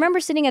 Yeah. And I remember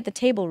sitting at the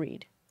table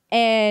read.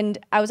 And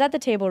I was at the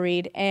table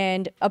read,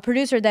 and a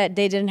producer that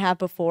they didn't have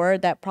before,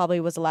 that probably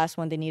was the last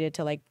one they needed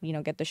to, like, you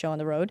know, get the show on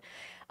the road.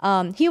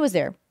 He was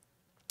there.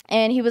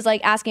 And he was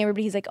like asking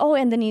everybody, he's like, oh,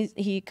 and then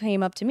he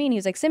came up to me and he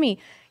was like, Simmi,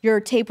 your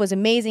tape was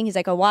amazing. He's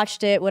like, I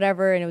watched it,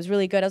 whatever, and it was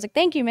really good. I was like,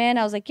 thank you, man.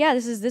 I was like, yeah,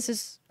 this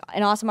is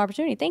an awesome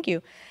opportunity. Thank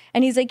you.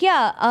 And he's like,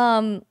 yeah.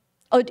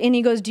 Oh, and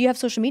he goes, do you have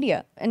social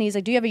media? And he's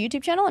like, do you have a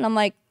YouTube channel? And I'm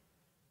like,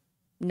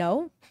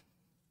 no.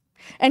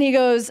 And he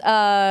goes,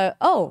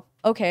 oh,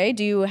 okay.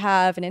 Do you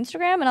have an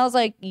Instagram? And I was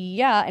like,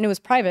 yeah. And it was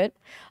private.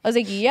 I was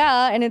like,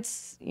 yeah. And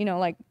it's, you know,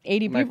 like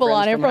 80 people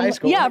on it from friends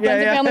and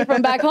family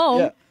from back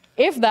home,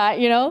 if that,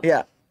 you know?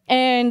 Yeah.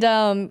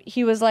 And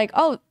he was like,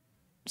 oh,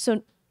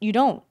 so you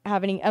don't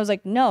have any? I was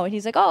like, no. And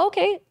he's like, oh,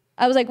 okay.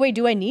 I was like, wait,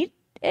 do I need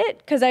it?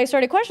 Because I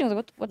started questioning. I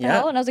was like, what the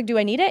hell? And I was like, do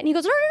I need it? And he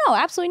goes, no,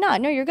 absolutely not.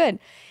 No, you're good.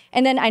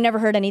 And then I never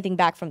heard anything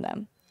back from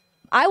them.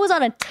 I was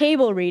on a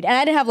table read, and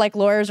I didn't have like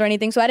lawyers or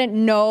anything, so I didn't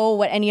know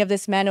what any of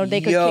this meant, or they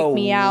could kick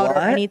me out or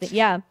anything.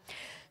 Yeah.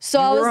 So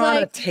You I was were on a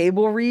like,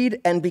 table read,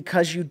 and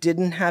because you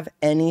didn't have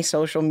any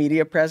social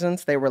media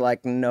presence, they were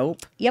like,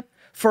 nope. yep,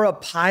 For a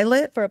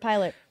pilot? for a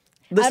pilot.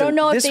 Listen, I don't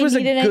know if this they was a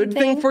needed good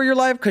thing anything. for your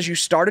life because you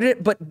started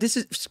it, but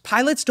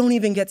pilots don't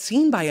even get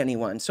seen by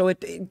anyone. So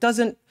it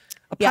doesn't,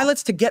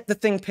 pilot's to get the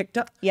thing picked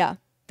up. Yeah.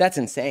 That's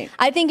insane.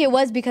 I think it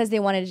was because they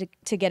wanted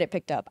to get it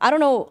picked up. I don't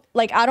know,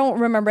 like, I don't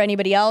remember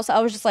anybody else. I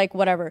was just like,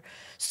 whatever.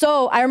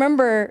 So I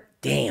remember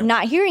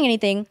not hearing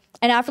anything.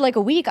 And after like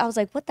a week, I was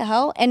like, what the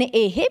hell? And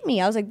it hit me.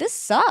 I was like, this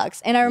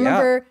sucks. And I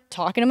remember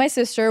talking to my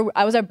sister.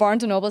 I was at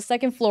Barnes & Noble,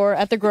 second floor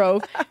at the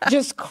Grove,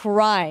 just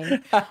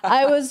crying.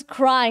 I was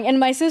crying. And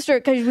my sister,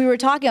 because we were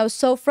talking, I was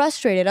so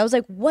frustrated. I was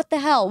like, what the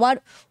hell?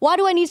 Why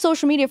do I need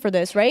social media for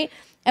this, right?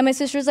 And my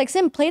sister's like,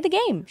 Sim, play the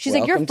game. She's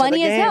like, you're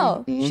funny as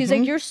hell. She's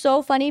like, you're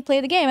so funny,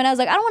 play the game. And I was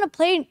like, I don't want to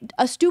play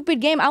a stupid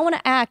game. I want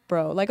to act,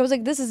 bro. Like, I was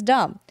like, this is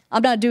dumb.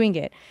 I'm not doing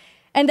it.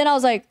 And then I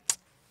was like,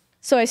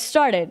 so I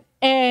started.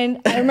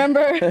 And I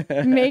remember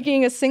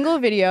making a single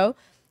video.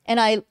 And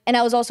I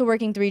was also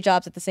working 3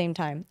 jobs at the same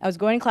time. I was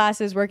going to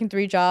classes, working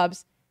 3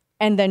 jobs,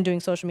 and then doing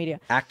social media.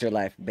 Actor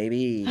life,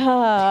 baby.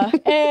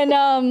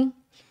 And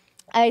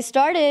I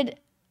started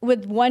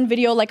with one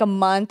video like a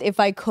month if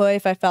I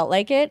felt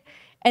like it.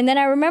 And then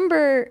I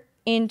remember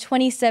in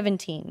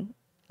 2017,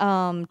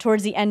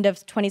 towards the end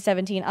of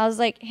 2017, I was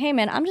like, hey,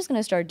 man, I'm just going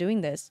to start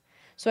doing this.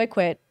 So I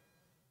quit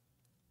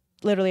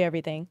literally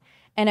everything.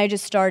 And I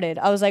just started.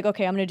 I was like,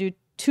 okay, I'm going to do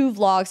 2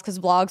 vlogs because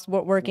vlogs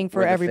were working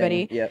for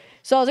everybody. Yep.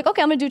 So I was like,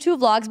 okay, I'm going to do 2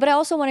 vlogs, but I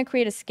also want to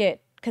create a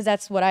skit because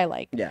that's what I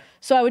like. Yeah.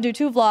 So I would do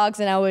 2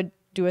 vlogs and I would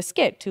do a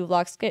skit, 2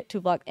 vlogs, skit,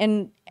 2 vlogs.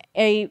 And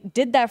I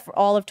did that for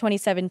all of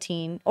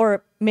 2017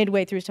 or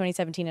midway through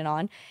 2017 and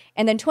on.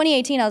 And then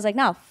 2018, I was like,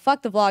 nah,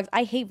 fuck the vlogs.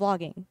 I hate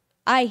vlogging.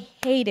 I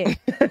hate it.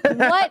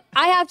 What?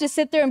 I have to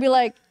sit there and be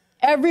like,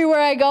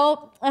 everywhere I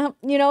go,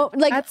 you know,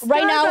 like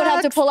right now I would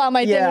have to pull out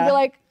my thing and be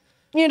like,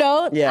 you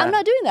know, I'm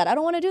not doing that. I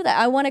don't want to do that.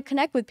 I want to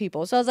connect with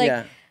people. So I was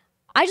like,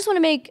 I just want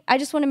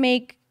to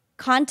make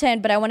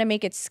content, but I want to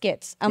make it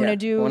skits. I want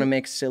to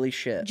make silly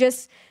shit.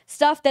 Just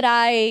stuff that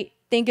I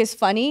think is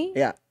funny.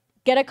 Yeah.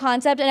 Get a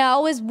concept. And I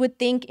always would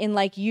think in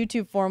like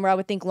YouTube form where I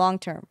would think long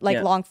term,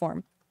 like long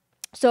form.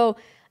 So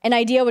an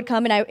idea would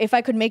come and if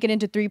I could make it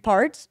into 3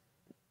 parts,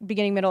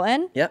 beginning, middle,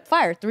 end,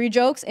 fire. 3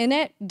 jokes in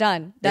it,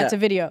 done. That's a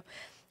video.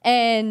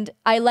 And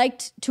I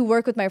liked to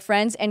work with my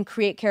friends and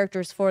create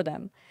characters for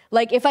them.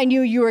 Like if I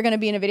knew you were going to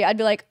be in a video, I'd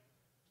be like,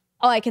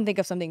 oh, I can think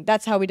of something.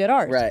 That's how we did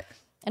ours. Right.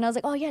 And I was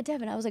like, oh yeah,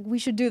 Devon. I was like, we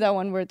should do that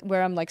one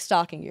where I'm like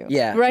stalking you.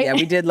 Yeah. Right. Yeah,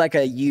 we did like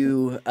a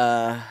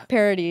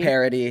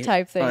parody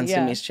type thing on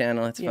Simmi's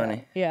channel. It's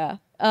funny. Yeah.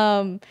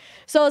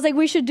 So I was like,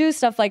 we should do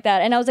stuff like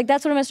that. And I was like,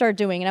 that's what I'm gonna start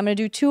doing. And I'm gonna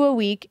do 2 a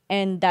week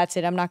and that's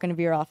it. I'm not gonna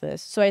veer off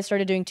this. So I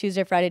started doing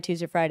Tuesday,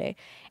 Friday.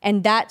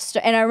 And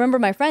and I remember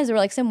my friends, they were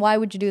like, Sim, why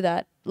would you do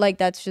that? Like,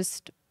 that's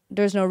just,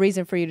 there's no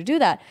reason for you to do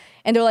that.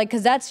 And they're like,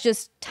 because that's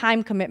just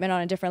time commitment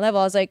on a different level.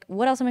 I was like,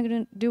 what else am I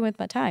going to do with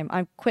my time?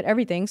 I quit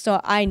everything,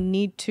 so I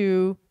need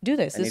to do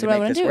this. This is what I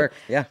want to do. Work.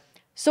 Yeah.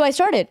 So I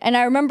started, and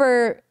I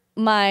remember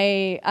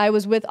I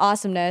was with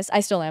Awesomeness. I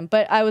still am,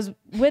 but I was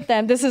with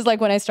them. This is like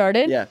when I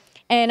started. Yeah.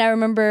 And I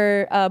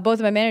remember both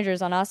of my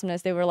managers on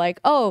Awesomeness, they were like,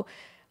 oh,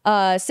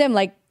 Sim,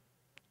 like,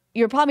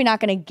 you're probably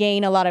not going to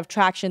gain a lot of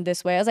traction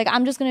this way. I was like,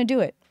 I'm just going to do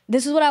it.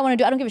 This is what I want to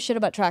do. I don't give a shit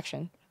about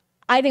traction.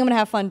 I think I'm going to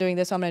have fun doing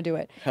this, so I'm going to do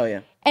it. Hell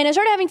yeah. And I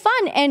started having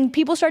fun, and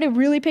people started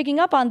really picking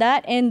up on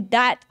that, and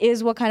that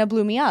is what kind of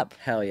blew me up.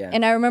 Hell yeah.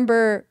 And I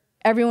remember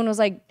everyone was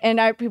like,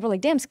 people were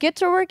like, damn,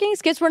 skits are working?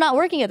 Skits were not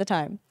working at the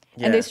time.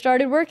 Yeah. And they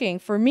started working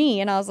for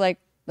me, and I was like,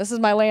 this is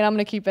my lane, I'm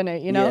going to keep in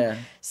it, you know? Yeah.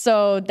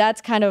 So that's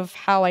kind of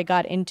how I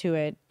got into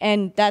it.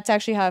 And that's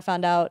actually how I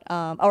found out,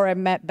 or I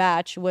met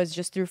Batch, was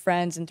just through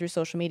friends and through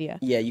social media.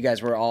 Yeah, you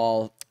guys were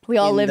all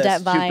lived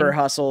at Vine. Super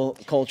hustle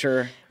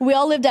culture. We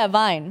all lived at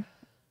Vine.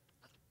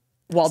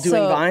 While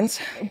doing Vines?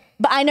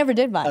 But I never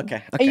did Vine.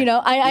 Okay. You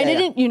know, I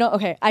didn't, you know,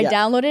 I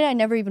downloaded it. I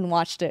never even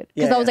watched it.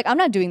 Because I was like, I'm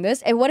not doing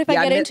this. And what if I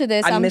get into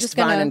this? I missed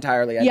Vine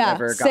entirely. I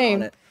never got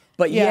on it.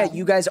 But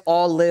you guys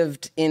all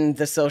lived in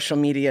the social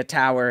media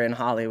tower in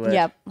Hollywood.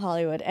 Yep,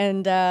 Hollywood.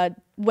 And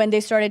when they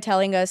started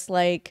telling us,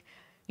 like,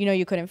 you know,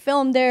 you couldn't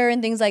film there and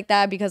things like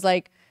that because,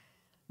 like,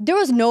 there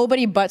was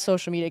nobody but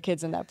social media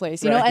kids in that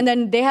place, you know? And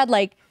then they had,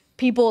 like,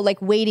 people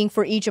like waiting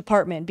for each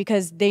apartment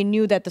because they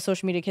knew that the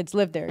social media kids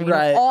lived there. You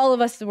know? All of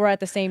us were at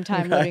the same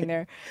time living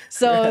there.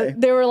 So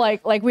they were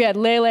like we had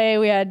Lele,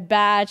 we had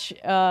Batch,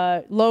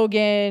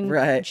 Logan,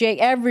 Jake,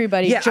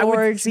 everybody, George, I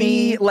would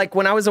see, me. Like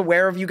when I was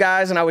aware of you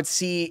guys and I would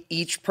see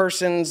each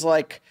person's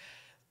like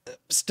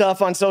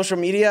stuff on social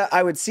media,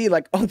 I would see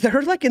like, oh,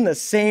 they're like in the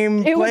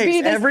same place. It would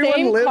be the Everyone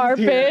same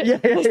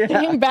carpet, the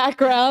same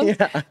background.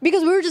 Yeah.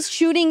 Because we were just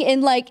shooting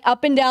in like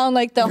up and down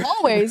like the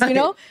hallways, you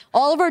know?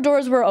 All of our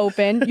doors were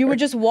open. You would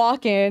just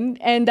walk in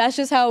and that's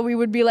just how we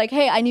would be like,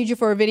 hey, I need you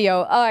for a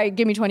video. All right,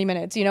 give me 20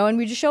 minutes, you know? And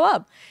we just show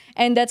up.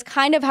 And that's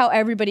kind of how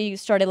everybody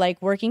started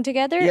like working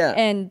together. Yeah.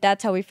 And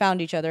that's how we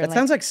found each other. That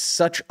sounds like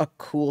such a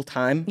cool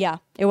time. Yeah,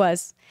 it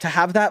was. To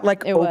have that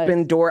like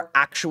open door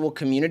actual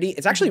community.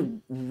 It's actually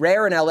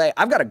rare in LA.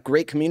 I've got a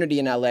great community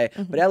in LA,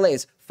 but LA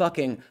is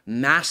fucking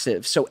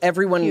massive. So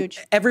every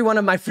one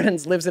of my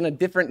friends lives in a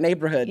different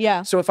neighborhood.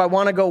 Yeah. So if I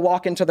want to go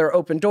walk into their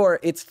open door,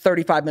 it's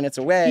 35 minutes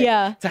away.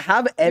 Yeah. To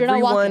have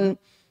everyone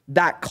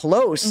that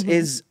close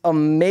is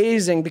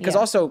amazing, because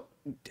also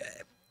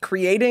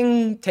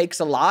creating takes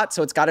a lot.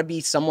 So it's got to be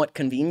somewhat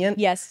convenient.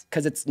 Yes.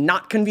 Because it's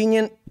not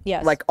convenient.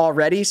 Yes. Like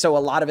already, so a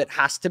lot of it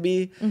has to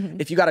be.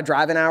 If you got to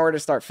drive an hour to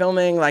start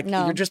filming, like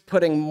you're just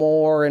putting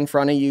more in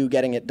front of you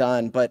getting it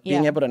done. But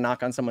being able to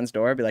knock on someone's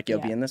door, be like, yo,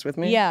 be in this with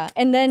me. Yeah,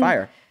 and then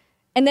fire.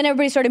 And then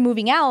everybody started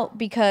moving out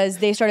because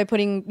they started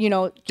putting, you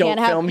know, Don't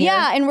film here?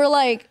 Yeah, and we're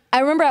like,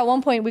 I remember at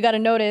one point we got a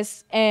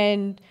notice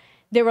and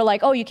they were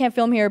like, oh, you can't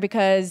film here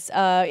because,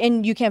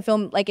 and you can't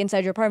film like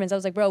inside your apartments. I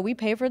was like, bro, we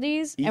pay for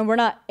these and we're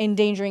not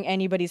endangering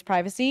anybody's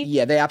privacy.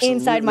 Yeah, they absolutely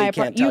inside my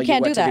can't tell you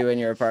can't what do that. to do in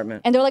your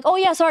apartment. And they're like, oh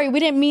yeah, sorry, we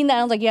didn't mean that.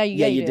 I was like, yeah,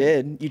 you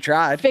did. You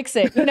tried. Fix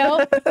it, you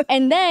know?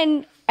 And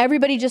then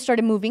everybody just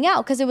started moving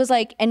out because it was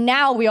like, and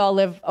now we all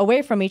live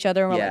away from each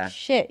other and we're like,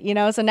 shit, you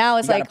know? So now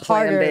it's you like gotta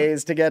plan harder.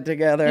 days to get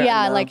together.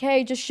 Yeah, like,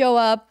 hey, just show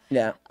up.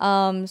 Yeah.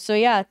 So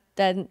yeah,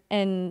 then,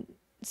 and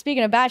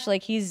speaking of Batch,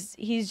 like he's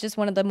just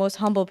one of the most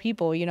humble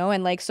people, you know?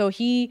 And like, so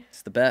he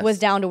the best. was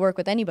down to work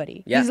with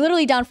anybody. Yeah. He's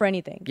literally down for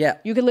anything. Yeah.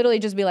 You could literally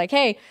just be like,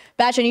 hey,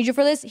 Batch, I need you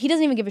for this. He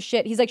doesn't even give a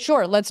shit. He's like,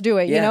 sure, let's do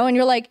it, you know? And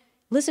you're like,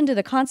 listen to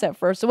the concept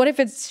first. So what if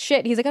it's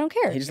shit? He's like, I don't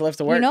care. He just loves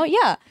to work. You know?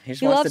 Yeah.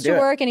 He loves to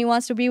work and he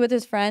wants to be with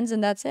his friends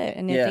and that's it.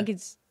 And I Yeah. think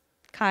he's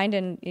kind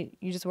and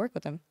you just work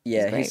with him.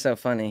 Yeah, he's so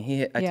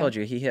funny. I told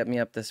you, he hit me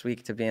up this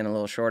week to be in a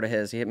little short of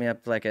his. He hit me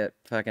up like at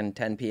fucking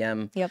 10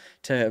 p.m.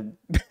 To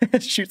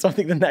shoot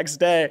something the next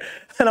day.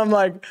 And I'm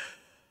like,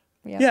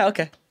 yeah,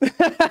 okay. Right?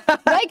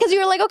 Because you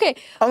were like, okay.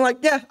 I'm like,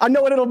 yeah, I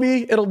know what it'll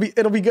be. It'll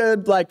be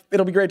good. Like,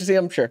 it'll be great to see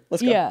him. Sure,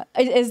 let's go. Yeah.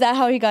 Is that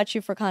how he got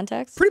you for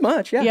context? Pretty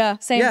much, yeah. Yeah,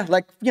 same. Yeah,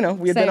 like, you know,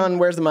 we had been on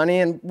Where's the Money,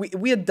 and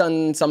we had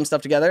done some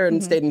stuff together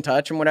and stayed in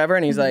touch and whatever.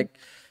 And he's like,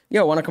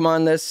 yo, want to come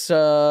on this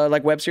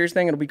like web series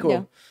thing? It'll be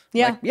cool.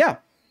 Yeah. Like, yeah. Sure.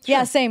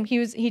 Yeah, same. He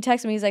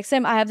texted me. He's like,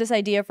 Sim, I have this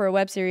idea for a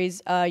web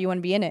series. You want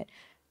to be in it?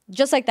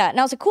 Just like that. And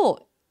I was like,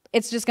 cool.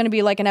 It's just going to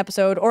be like an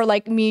episode or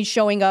like me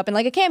showing up and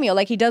like a cameo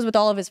like he does with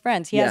all of his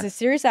friends. He has his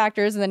serious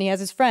actors and then he has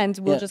his friends.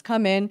 We'll just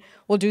come in,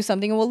 we'll do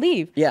something and we'll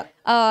leave. Yeah.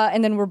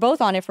 And then we're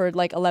both on it for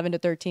like 11 to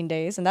 13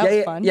 days and that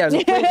was fun. Yeah, it was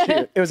a full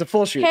shoot. It was a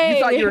full shoot. Hey.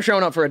 You thought you were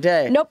showing up for a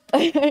day. Nope. No,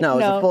 it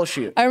was a full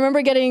shoot. I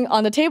remember getting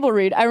on the table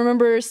read. I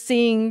remember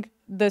seeing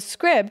the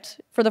script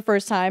for the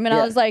first time and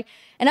I was like,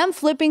 and I'm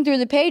flipping through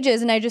the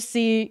pages and I just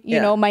see, you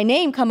know, my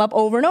name come up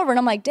over and over and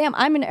I'm like, damn,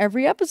 I'm in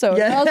every episode.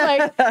 And I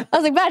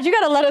was like, Batch, you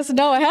got to let us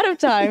know ahead of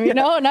time, you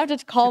know? And I have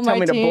to call my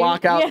team. Tell me to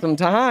block out some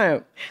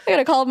time. I got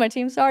to call my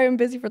team. Sorry, I'm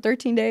busy for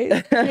 13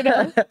 days, you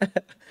know?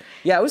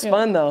 Yeah, it was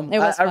fun though. It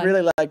was fun.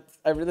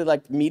 I really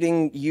liked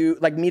meeting you,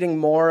 like meeting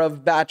more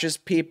of Batch's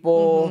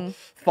people,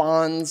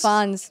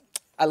 Fonz.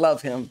 I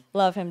love him.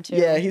 Love him too.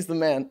 Yeah, he's the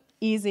man.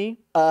 Easy.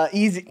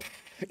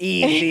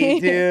 Easy,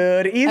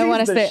 dude. Easy. I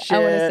want to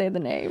say the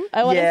name.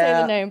 I want to say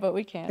the name, but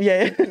we can't.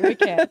 Yeah. We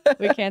can't.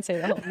 We can't say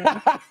the whole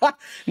name.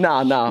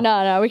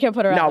 No. We can't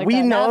put her out like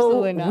that.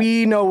 Absolutely not.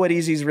 We know what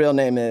Easy's real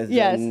name is.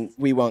 Yes. And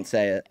we won't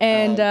say it.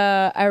 And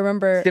I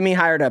remember Simmi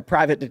hired a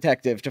private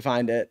detective to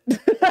find it.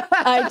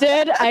 I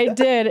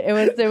did.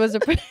 It was a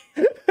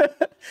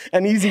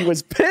and Easy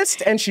was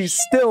pissed and she's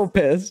still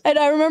pissed. And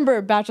I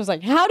remember Batch was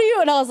like, how do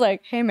you? And I was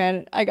like, hey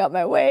man, I got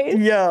my ways.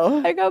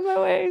 Yo. I got my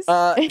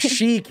ways.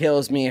 She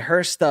kills me.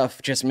 Her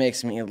stuff just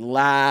makes me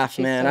laugh,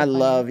 man. I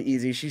love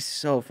Easy. She's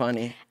so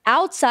funny.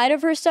 Outside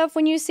of her stuff,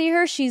 when you see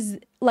her, she's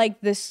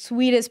like the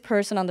sweetest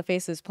person on the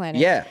face of this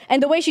planet. Yeah.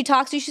 And the way she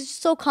talks to you, she's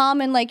just so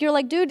calm and like, you're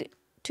like, dude,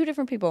 two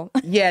different people.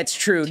 Yeah, it's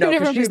true. No,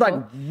 because she's like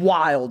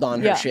wild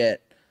on her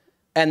shit.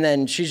 And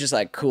then she's just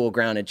like cool,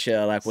 grounded,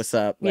 chill, like, what's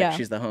up? Like,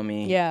 she's the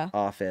homie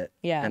off it.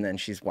 Yeah. And then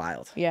she's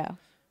wild. Yeah.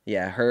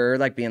 Yeah, her,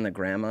 like, being the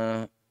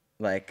grandma,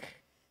 like...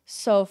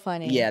 So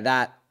funny. Yeah,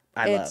 that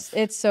I love.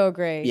 It's so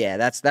great. Yeah,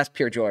 that's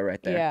pure joy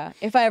right there. Yeah.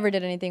 If I ever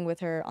did anything with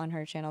her on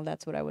her channel,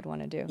 that's what I would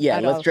want to do. Yeah,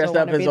 let's dress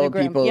up as old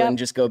people and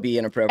just go be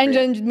inappropriate.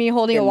 And then me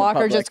holding a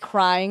walker, just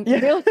crying.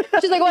 Yeah.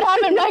 She's like, what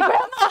happened? My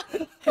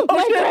grandma!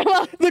 My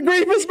grandma! The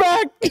grief is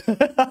back!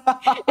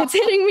 It's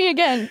hitting me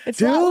again.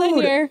 It's not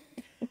linear.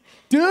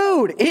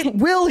 Dude, it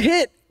will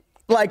hit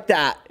like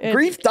that.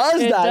 Grief does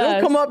that.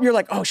 It'll come up, you're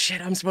like, oh shit,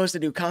 I'm supposed to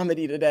do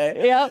comedy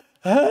today. Yep.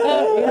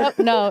 Yep.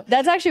 No,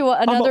 that's actually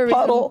another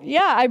reason.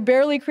 Yeah, I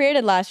barely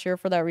created last year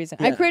for that reason.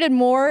 I created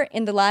more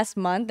in the last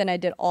month than I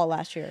did all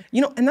last year.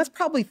 You know, and that's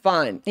probably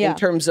fine in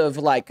terms of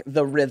like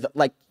the rhythm.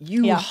 Like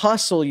you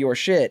hustle your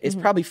shit. It's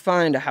probably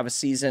fine to have a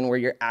season where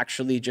you're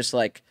actually just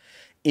like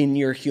in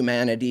your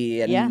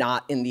humanity and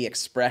not in the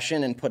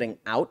expression and putting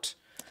out.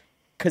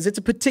 Because it's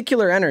a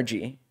particular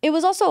energy. It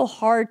was also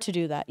hard to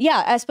do that.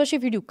 Yeah, especially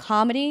if you do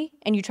comedy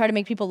and you try to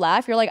make people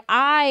laugh. You're like,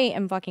 I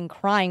am fucking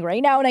crying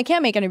right now and I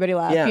can't make anybody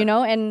laugh, you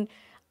know? And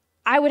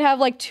I would have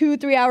like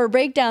 2-3 hour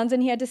breakdowns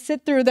and he had to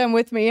sit through them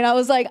with me. And I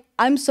was like,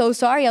 I'm so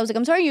sorry. I was like,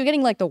 I'm sorry you're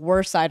getting like the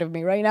worst side of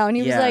me right now. And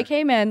he was like,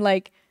 hey man,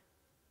 like,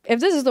 if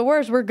this is the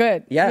worst, we're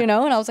good. Yeah. You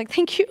know? And I was like,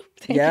 thank you.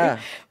 Thank you.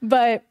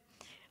 But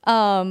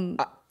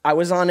I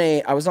was on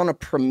a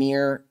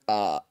premiere.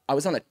 I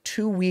was on a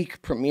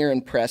 2-week premiere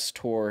and press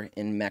tour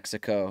in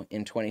Mexico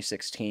in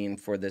 2016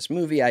 for this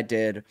movie I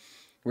did.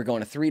 We're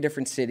going to 3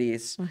 different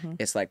cities.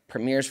 It's like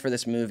premieres for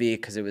this movie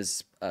because it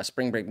was a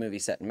spring break movie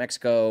set in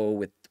Mexico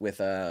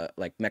with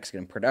like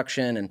Mexican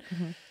production, and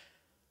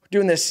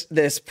doing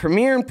this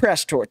premiere and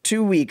press tour,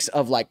 2 weeks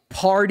of like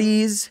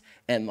parties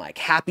and like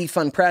happy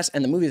fun press,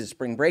 and the movie is a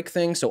spring break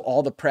thing, so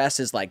all the press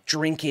is like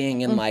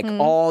drinking and like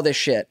all this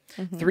shit.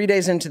 3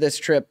 days into this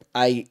trip,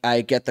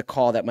 I get the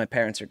call that my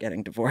parents are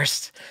getting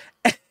divorced.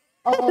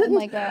 Oh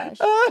my gosh.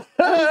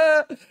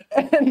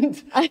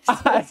 And I'm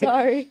so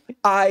sorry.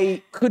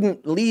 I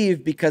couldn't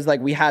leave because like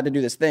we had to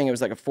do this thing. It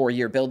was like a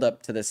 4-year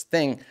buildup to this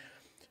thing.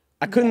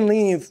 I couldn't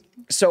leave.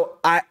 So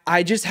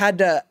I just had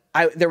to,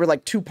 there were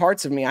like 2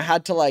 parts of me. I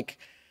had to like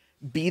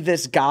be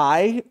this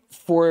guy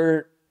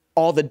for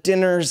all the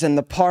dinners and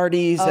the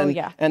parties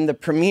and the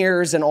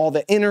premieres and all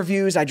the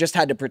interviews. I just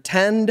had to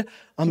pretend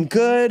I'm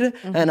good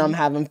and I'm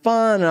having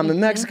fun and I'm in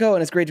Mexico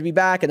and it's great to be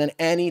back. And then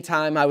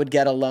anytime I would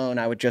get alone,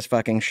 I would just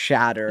fucking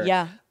shatter.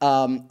 Yeah.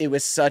 It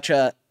was such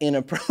a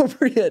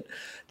inappropriate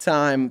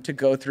time to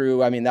go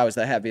through. I mean, that was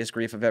the heaviest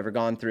grief I've ever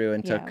gone through,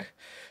 and took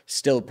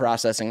still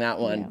processing that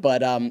one.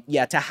 But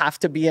yeah, to have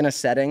to be in a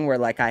setting where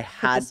like I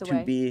had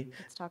to be.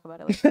 Let's talk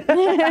about it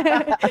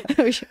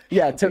later.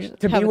 Yeah,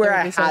 to be where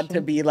I had to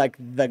be like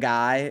the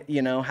guy,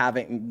 you know,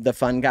 having the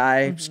fun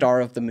guy,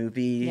 star of the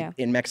movie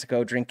in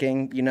Mexico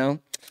drinking, you know.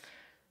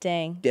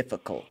 Dang.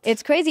 Difficult.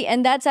 It's crazy.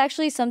 And that's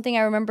actually something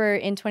I remember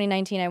in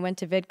 2019. I went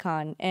to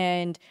VidCon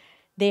and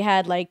they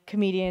had like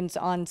comedians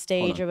on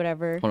stage or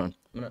whatever. Hold on.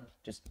 I'm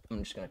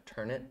just gonna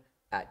turn it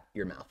at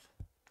your mouth.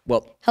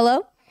 Well,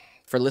 hello?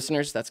 For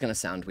listeners, that's gonna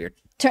sound weird.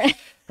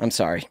 I'm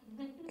sorry.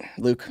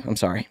 Luke, I'm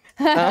sorry.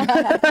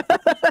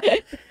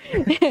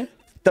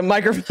 The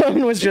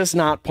microphone was just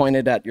not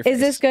pointed at your face.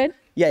 Is this good?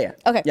 Yeah.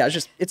 Okay. Yeah,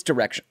 it's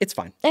direction. It's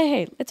fine.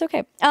 Hey, it's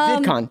okay.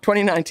 VidCon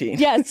 2019.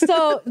 Yeah,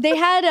 so they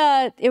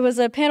had it was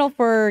a panel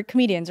for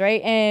comedians,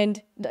 right?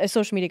 And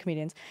social media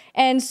comedians.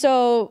 And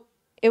so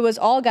it was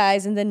all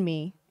guys and then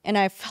me. And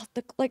I felt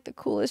like the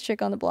coolest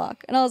chick on the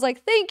block. And I was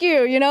like, thank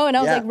you, you know? And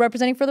I was like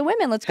representing for the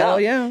women. Let's go.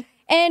 Hell yeah.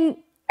 And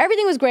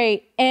everything was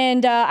great.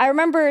 And I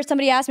remember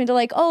somebody asked me to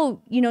like,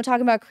 oh, you know,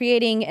 talking about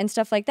creating and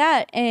stuff like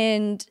that.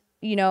 And,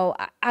 you know,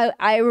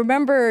 I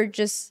remember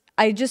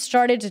I just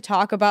started to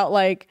talk about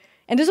like,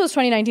 and this was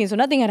 2019, so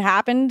nothing had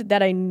happened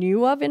that I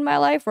knew of in my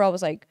life where I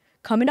was like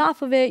coming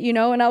off of it, you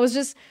know? And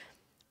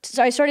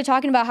so I started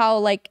talking about how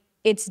like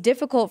it's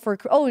difficult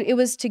it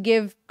was to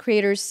give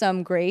creators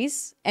some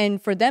grace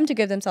and for them to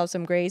give themselves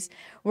some grace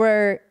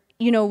where,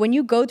 you know, when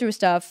you go through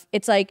stuff,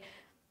 it's like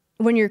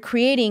when you're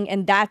creating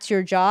and that's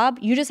your job,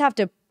 you just have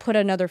to put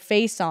another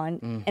face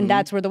on. And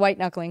that's where the white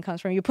knuckling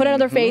comes from. You put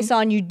another face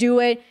on, you do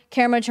it,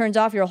 camera turns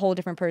off, you're a whole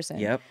different person.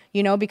 Yep.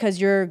 You know,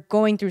 because you're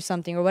going through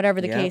something or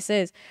whatever the case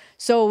is.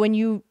 So when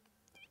you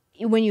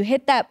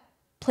hit that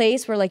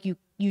place where like you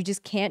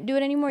just can't do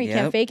it anymore, you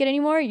can't fake it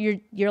anymore,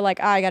 you're like,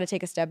 I gotta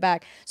take a step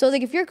back. So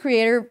like if you're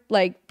creator,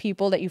 like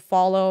people that you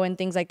follow and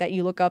things like that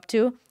you look up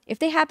to, if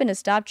they happen to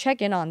stop,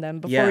 check in on them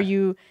before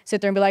you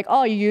sit there and be like,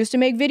 oh, you used to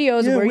make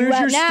videos, where you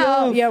at now?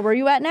 Stuff? Yeah, where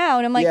you at now?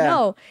 And I'm like,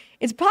 no,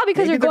 it's probably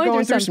because they're going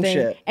through something some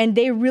shit. and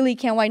they really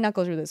can't white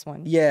knuckle through this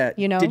one. Yeah.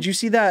 You know? Did you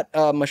see that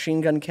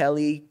Machine Gun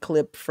Kelly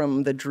clip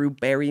from the Drew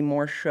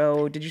Barrymore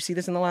show? Did you see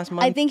this in the last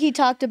month? I think he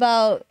talked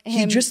about him.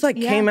 He just like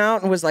came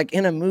out and was like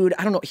in a mood.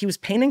 I don't know. He was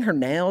painting her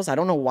nails. I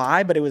don't know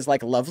why, but it was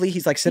like lovely.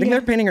 He's like sitting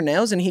there painting her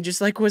nails and he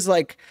just like was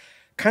like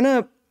kind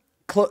of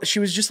she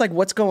was just like,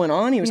 what's going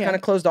on? He was kind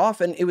of closed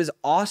off, and it was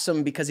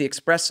awesome because he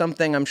expressed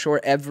something I'm sure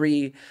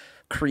every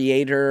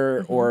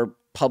creator or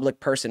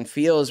public person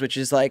feels, which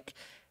is like,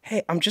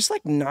 hey, I'm just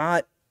like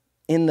not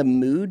in the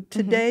mood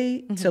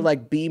today to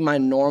like be my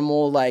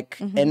normal like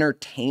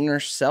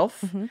entertainer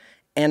self.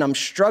 And I'm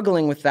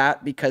struggling with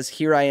that because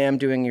here I am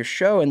doing your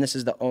show and this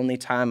is the only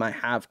time I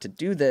have to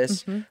do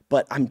this,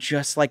 but I'm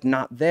just like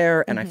not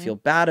there and I feel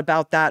bad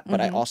about that, but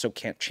I also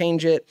can't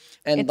change it.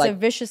 And it's like a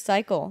vicious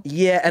cycle.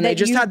 Yeah, and they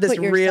just had this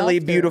really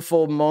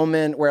beautiful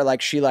moment where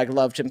like she like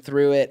loved him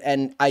through it,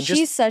 and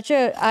she's such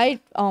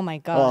oh my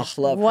gosh.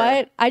 Oh, love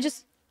her. I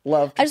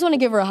just want to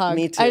give her a hug.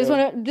 Me too. I just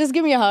want to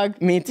give me a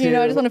hug. Me too. You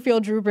know, I just want to feel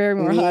Drew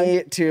Barrymore hug.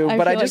 Me too.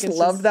 But I just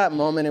loved that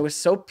moment. It was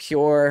so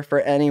pure for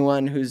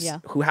anyone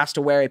who has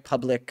to wear a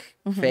public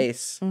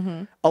face.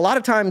 A lot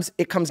of times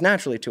it comes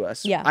naturally to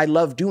us. Yeah. I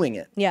love doing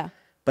it. Yeah.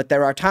 But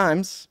there are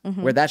times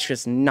where that's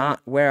just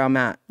not where I'm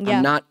at. Yeah.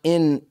 I'm not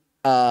in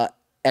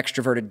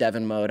extroverted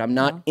Devon mode. I'm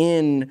not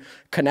in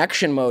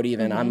connection mode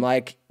even. I'm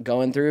like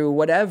going through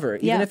whatever.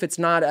 Even if it's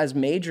not as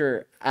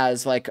major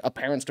as like a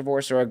parent's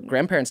divorce or a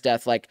grandparent's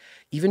death, like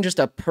even just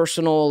a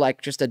personal,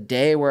 like just a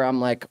day where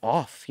I'm like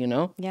off, you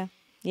know? Yeah.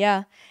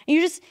 Yeah.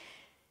 And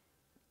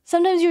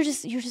sometimes you're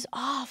just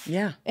off.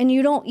 Yeah. And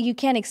you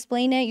can't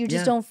explain it. You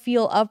just don't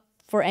feel up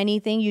for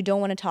anything. You don't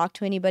want to talk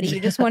to anybody. You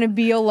just want to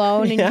be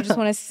alone and you just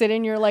want to sit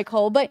in your like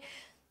hole. But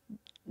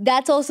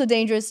that's also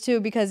dangerous too,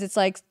 because it's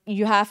like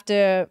you have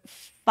to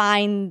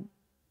find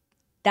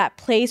that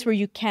place where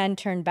you can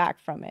turn back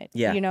from it,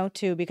 Yeah. you know,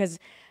 too, because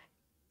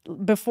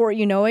before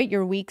you know it,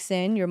 you're weeks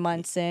in, you're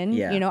months in,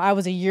 Yeah. you know, I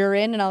was a year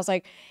in and I was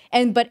like,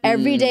 but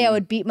every day I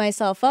would beat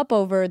myself up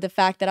over the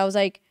fact that I was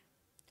like,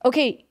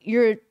 okay,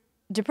 you're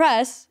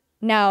depressed,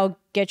 now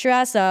get your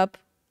ass up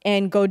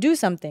and go do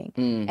something.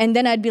 And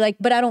then I'd be like,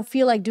 but I don't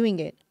feel like doing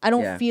it. I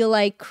don't feel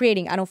like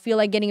creating. I don't feel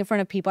like getting in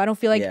front of people. I don't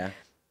feel like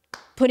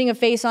putting a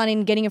face on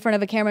and getting in front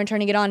of a camera and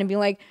turning it on and being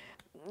like,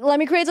 let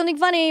me create something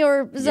funny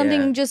or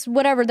something just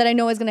whatever that I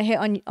know is going to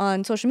hit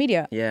on social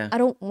media. Yeah. I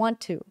don't want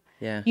to.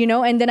 Yeah. You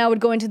know, and then I would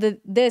go into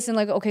this and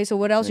like, okay, so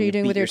what else are you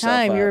doing with your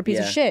time? You're a piece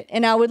of shit.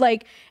 And I would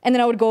like, and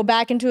then I would go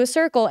back into a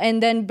circle.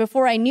 And then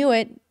before I knew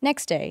it,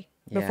 next day,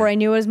 before I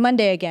knew it was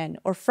Monday again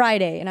or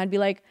Friday. And I'd be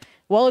like,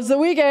 well, it's the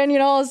weekend, you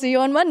know, I'll see you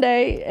on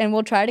Monday and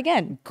we'll try it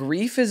again.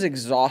 Grief is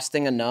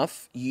exhausting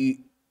enough. You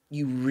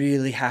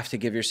really have to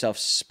give yourself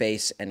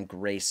space and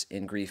grace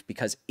in grief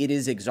because it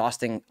is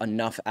exhausting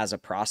enough as a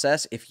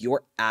process. If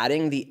you're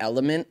adding the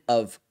element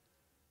of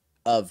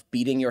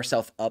beating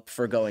yourself up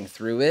for going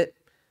through it,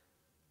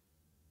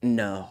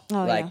 no,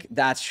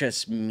 that's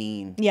just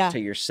mean to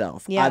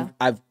yourself. Yeah.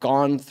 I've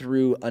gone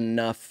through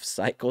enough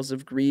cycles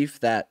of grief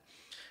that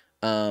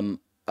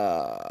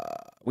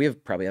we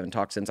probably haven't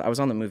talked since I was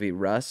on the movie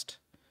Rust.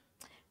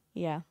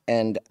 Yeah.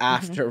 And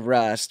after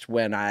Rust,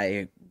 when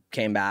I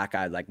came back,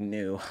 I like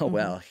knew, oh,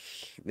 well,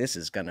 this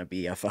is going to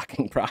be a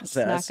fucking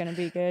process. It's not going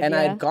to be good. And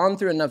I had gone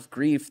through enough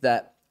grief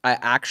that I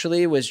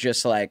actually was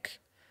just like,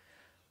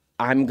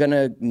 I'm going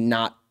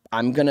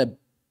to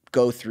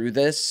go through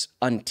this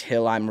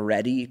until I'm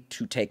ready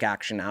to take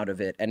action out of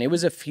it. And it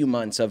was a few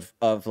months of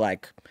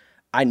like,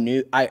 I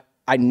knew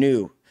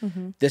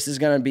this is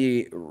going to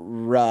be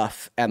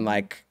rough. And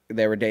like,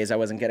 there were days I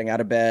wasn't getting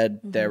out of bed.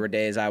 There were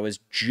days I was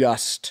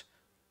just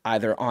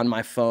either on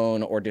my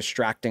phone or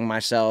distracting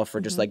myself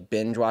or just like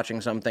binge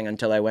watching something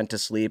until I went to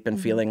sleep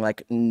and feeling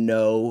like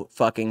no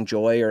fucking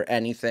joy or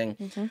anything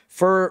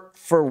for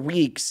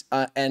weeks.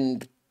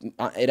 And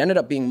it ended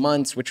up being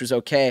months, which was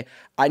okay.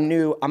 I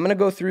knew I'm going to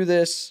go through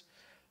this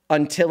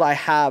until I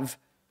have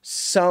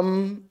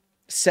some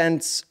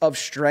sense of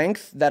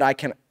strength that I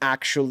can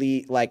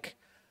actually like,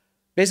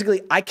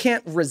 basically, I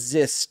can't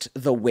resist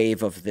the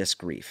wave of this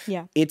grief.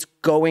 Yeah. It's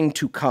going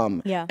to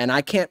come. Yeah. And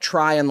I can't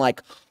try and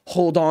like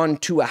hold on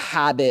to a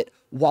habit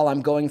while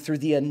I'm going through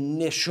the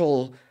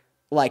initial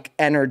like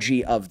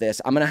energy of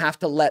this. I'm going to have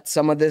to let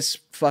some of this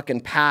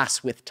fucking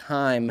pass with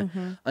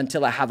time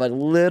until I have a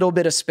little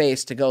bit of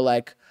space to go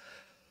like,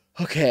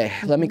 okay,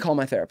 let me call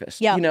my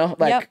therapist. Yeah. You know,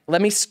 like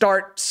let me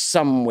start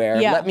somewhere.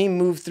 Yeah. Let me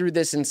move through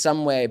this in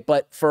some way.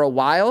 But for a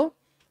while,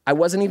 I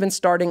wasn't even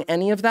starting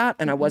any of that,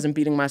 and I wasn't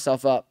beating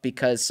myself up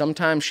because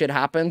sometimes shit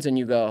happens and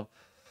you go,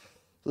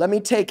 let me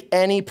take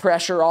any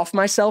pressure off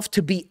myself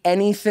to be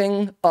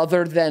anything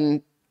other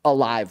than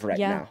alive right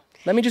now.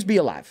 Let me just be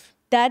alive.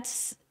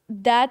 That's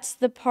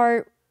the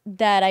part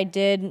that I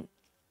did,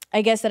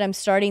 I guess, that I'm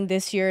starting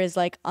this year is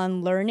like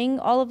unlearning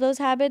all of those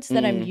habits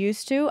that I'm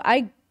used to.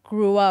 I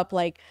grew up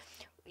like,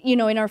 you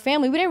know, in our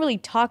family, we didn't really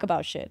talk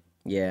about shit.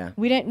 Yeah.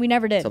 We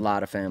never did. It's a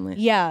lot of families.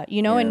 Yeah,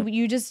 you know, and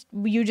you just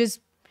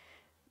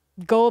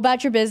go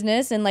about your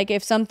business, and like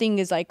if something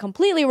is like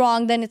completely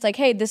wrong, then it's like,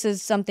 hey, this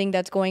is something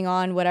that's going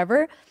on,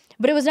 whatever.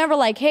 But it was never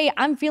like, hey,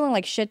 I'm feeling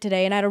like shit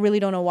today and I really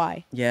don't know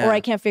why. Yeah. Or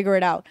I can't figure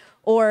it out.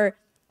 Or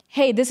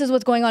hey, this is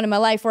what's going on in my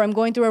life, or I'm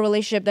going through a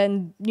relationship that,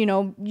 you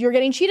know, you're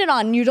getting cheated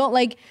on and you don't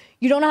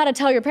know how to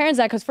tell your parents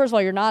that because first of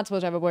all, you're not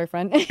supposed to have a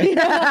boyfriend. Can't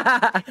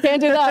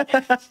do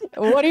that.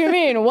 What do you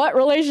mean? What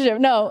relationship?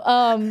 No.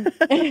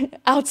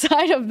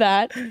 Outside of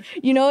that,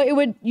 you know,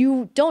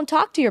 you don't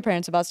talk to your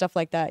parents about stuff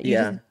like that.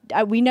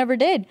 We never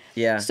did.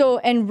 Yeah. So,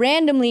 and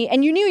randomly,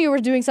 and you knew you were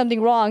doing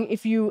something wrong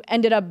if you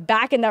ended up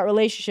back in that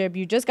relationship,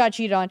 you just got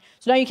cheated on.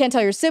 So now you can't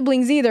tell your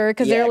siblings either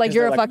because they're like,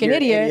 you're a fucking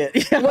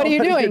idiot. What are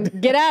you doing?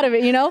 Get out of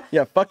it, you know?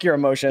 Yeah, fuck your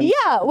emotions.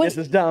 Yeah. This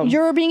is dumb.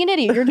 You're being an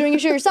idiot. You're doing your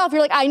shit yourself.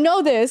 You're like, I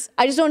know this.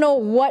 I just don't know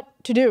what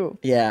to do.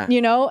 Yeah.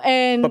 You know?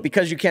 And but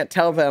because you can't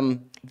tell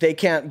them, they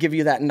can't give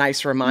you that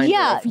nice reminder.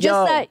 Yeah, of,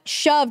 just that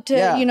shove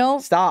to, you know,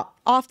 stop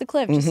off the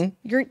cliff.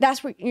 Just,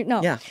 that's where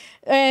no. Yeah.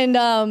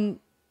 And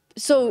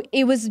so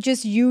it was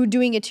just you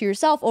doing it to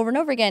yourself over and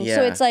over again. Yeah.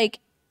 So it's like,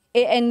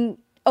 and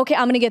okay,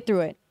 I'm gonna get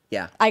through it.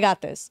 Yeah. I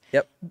got this.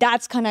 Yep.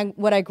 That's kind of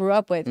what I grew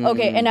up with.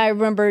 Okay, and I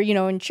remember, you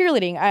know, in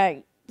cheerleading,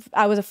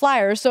 I was a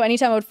flyer, so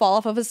anytime I would fall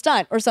off of a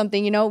stunt or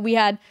something, you know, we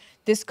had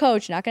this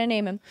coach, not gonna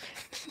name him.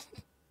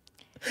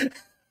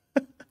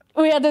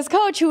 We had this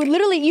coach who would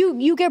literally,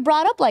 you get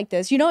brought up like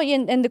this, you know,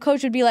 and the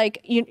coach would be like,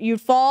 you'd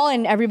fall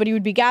and everybody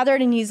would be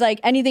gathered and he's like,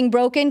 anything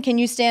broken? Can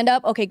you stand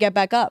up? Okay, get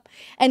back up.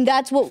 And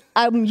that's what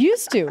I'm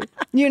used to,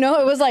 you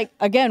know, it was like,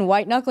 again,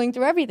 white knuckling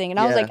through everything. And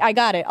I was like, I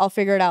got it. I'll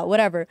figure it out,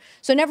 whatever.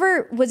 So I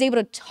never was able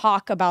to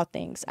talk about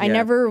things. I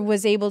never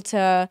was able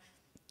to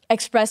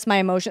express my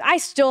emotions. I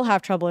still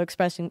have trouble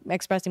expressing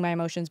my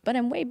emotions, but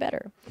I'm way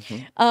better.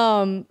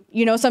 You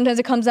know, sometimes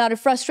it comes out of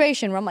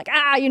frustration where I'm like,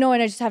 you know,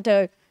 and I just have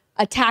to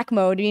attack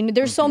mode. I mean,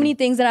 there's so many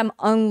things that I'm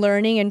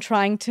unlearning and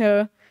trying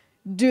to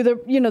do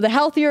the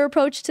healthier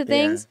approach to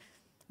things.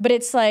 But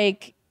it's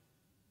like,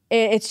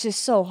 it's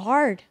just so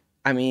hard.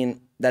 I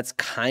mean, that's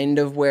kind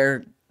of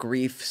where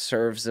grief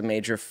serves a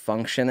major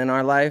function in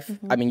our life.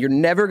 I mean, you're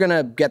never going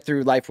to get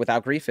through life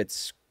without grief.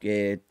 It's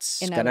going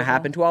to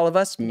happen to all of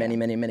us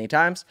many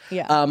times.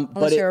 Yeah. But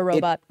Unless you're a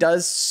robot. it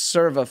does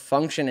serve a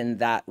function in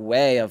that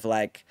way of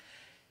like,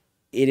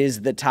 it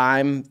is the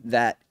time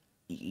that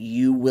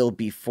you will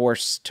be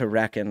forced to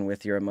reckon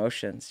with your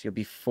emotions. You'll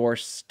be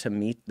forced to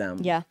meet them.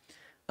 Yeah.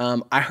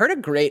 I heard a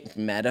great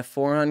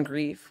metaphor on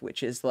grief,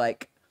 which is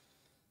like,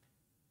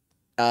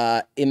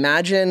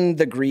 imagine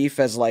the grief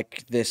as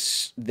like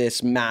this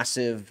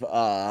massive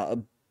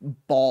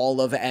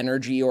ball of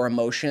energy or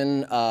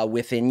emotion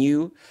within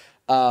you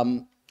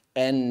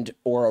and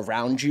or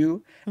around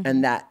you,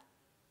 and that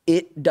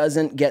it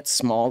doesn't get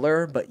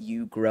smaller, but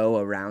you grow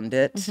around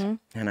it.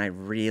 And I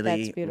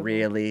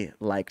really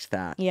liked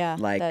that. Yeah,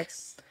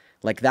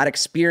 like that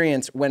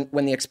experience. When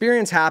the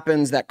experience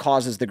happens that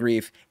causes the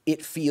grief,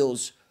 it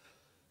feels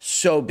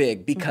so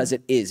big because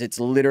it's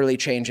literally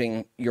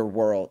changing your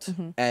world.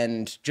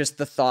 And just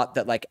the thought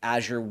that like,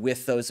 as you're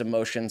with those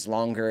emotions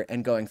longer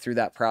and going through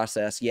that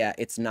process,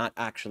 it's not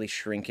actually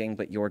shrinking,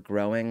 but you're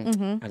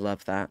growing. I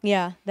love that.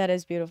 Yeah, that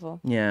is beautiful.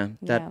 Yeah,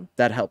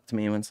 that helped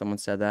me when someone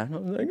said that. I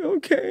was like,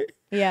 okay.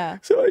 Yeah.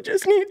 So I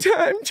just need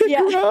time to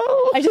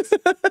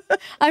grow.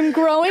 I'm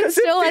growing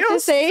still at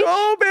this age.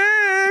 So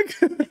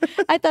big.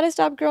 I thought I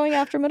stopped growing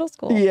after middle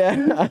school.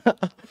 Yeah.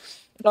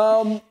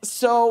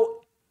 So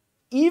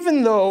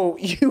even though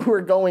you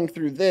were going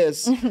through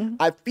this,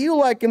 I feel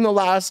like in the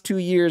last 2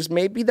 years,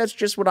 maybe that's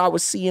just what I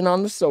was seeing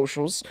on the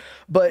socials,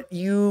 but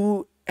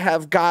you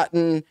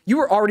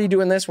were already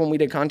doing this when we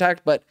did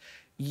Contact, but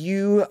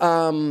you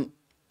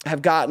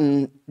have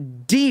gotten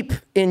deep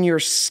in your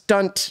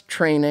stunt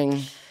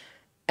training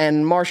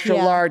and martial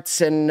arts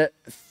and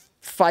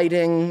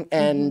fighting,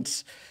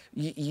 and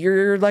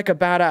you're like a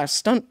badass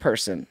stunt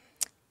person.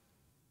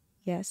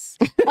 Yes.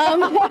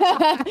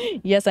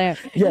 Yes, I am.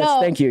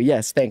 Yes, thank you.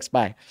 Yes, thanks.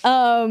 Bye.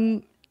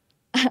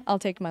 I'll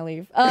take my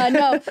leave.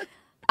 No,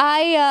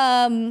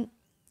 I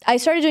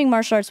started doing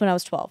martial arts when I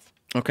was 12.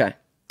 Okay.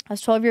 I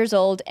was 12 years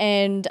old,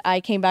 and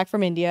I came back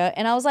from India,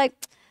 and I was like,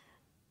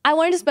 I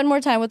wanted to spend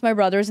more time with my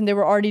brothers, and they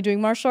were already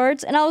doing martial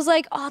arts, and I was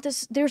like, oh,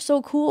 they're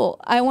so cool.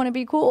 I want to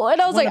be cool.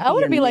 And I was like, I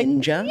want to be like,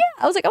 ninja? yeah.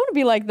 I was like, I want to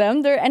be like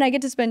them. And I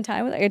get to spend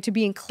time with them. I get to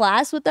be in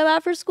class with them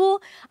after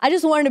school. I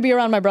just wanted to be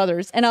around my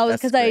brothers, and I was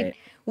because I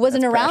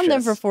wasn't around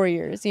them for 4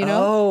 years, you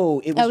know?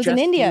 Oh, it was just in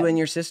India. You and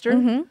your sister?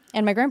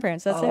 And my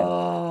grandparents, that's it.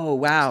 Oh,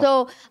 wow.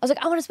 So I was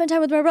like, I want to spend time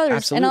with my brothers.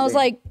 Absolutely. And I was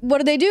like, what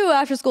do they do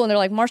after school? And they're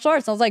like, martial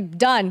arts. And I was like,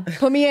 done.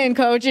 Put me in,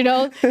 coach, you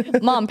know?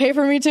 Mom, pay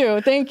for me too.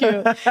 Thank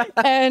you.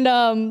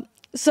 And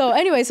so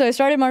anyway, so I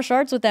started martial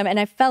arts with them, and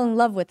I fell in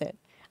love with it.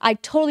 I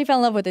totally fell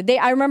in love with it.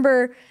 I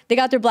remember they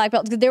got their black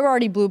belt. They were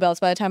already blue belts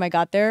by the time I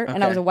got there,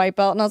 and I was a white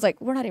belt. And I was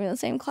like, we're not even in the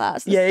same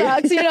class. This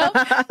sucks, you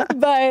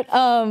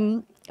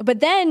know? But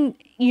then,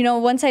 you know,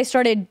 once I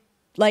started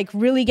like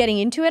really getting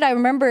into it, I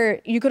remember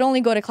you could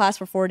only go to class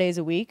for 4 days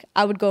a week.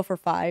 I would go for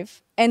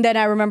 5. And then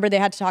I remember they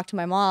had to talk to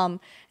my mom,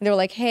 and they were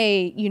like,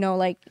 hey, you know,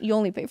 like, you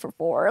only pay for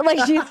 4. Like,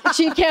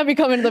 she can't be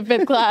coming to the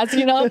 5th class,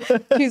 you know?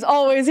 She's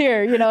always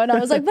here, you know? And I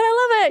was like, but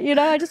I love it, you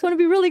know? I just want to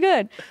be really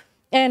good.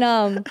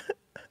 And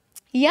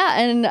yeah,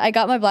 and I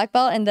got my black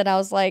belt, and then I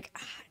was like,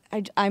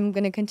 I'm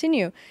going to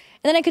continue. And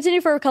then I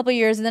continued for a couple of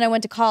years, and then I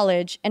went to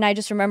college, and I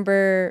just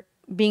remember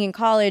being in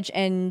college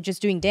and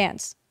just doing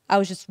dance. I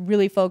was just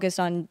really focused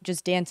on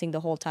just dancing the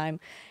whole time.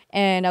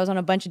 And I was on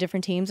a bunch of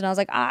different teams, and I was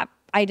like, I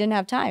didn't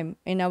have time,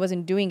 and I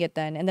wasn't doing it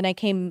then. And then I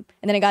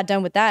got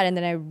done with that, and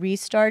then I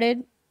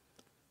restarted,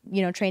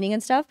 you know, training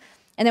and stuff.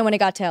 And then when I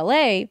got to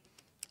LA,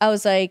 I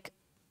was like,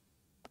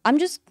 I'm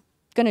just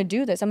going to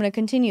do this. I'm going to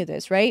continue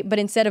this, right? But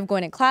instead of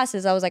going to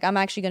classes, I was like, I'm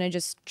actually going to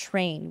just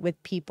train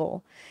with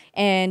people.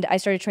 And I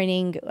started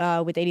training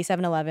with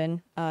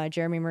 8711,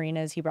 Jeremy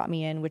Marinas. He brought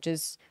me in,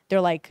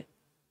 they're like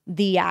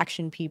the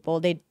action people.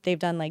 They've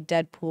done like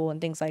Deadpool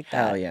and things like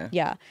that. Hell yeah.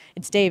 Yeah.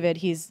 It's David.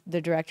 He's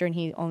the director, and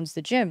he owns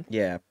the gym.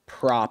 Yeah.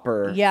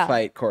 Proper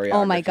fight choreography.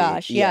 Oh my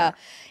gosh. Yeah.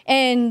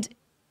 And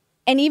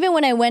even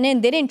when I went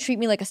in, they didn't treat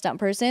me like a stunt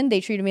person. They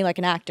treated me like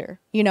an actor,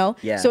 you know?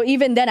 Yeah. So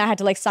even then I had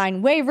to like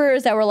sign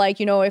waivers that were like,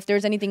 you know, if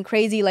there's anything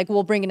crazy, like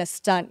we'll bring in a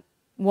stunt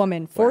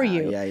woman for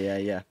you.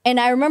 Yeah. And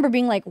I remember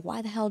being like,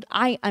 why the hell?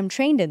 I'm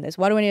trained in this.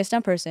 Why do I need a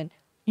stunt person?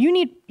 You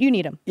need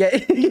them. Yeah.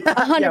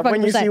 100%.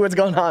 When you see what's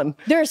going on.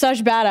 They're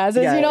such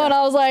badasses, you know? And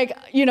I was like,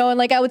 you know, and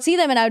like I would see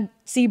them and I would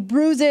see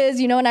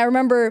bruises, you know, and I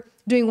remember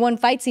doing one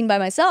fight scene by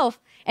myself.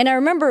 And I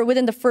remember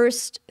within the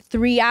first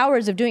 3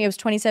 hours of doing it, was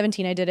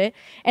 2017 I did it,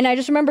 and I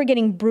just remember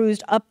getting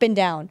bruised up and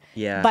down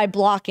by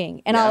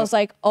blocking. And I was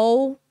like,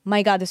 oh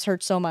my God, this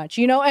hurts so much,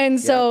 you know? And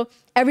so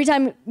every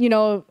time, you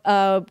know,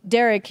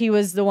 Derek, he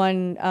was the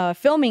one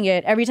filming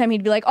it, every time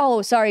he'd be like,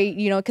 oh, sorry,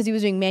 you know, because he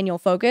was doing manual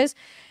focus.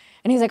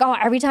 And he's like, oh,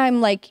 every time,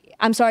 like,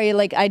 I'm sorry,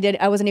 like,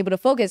 I wasn't able to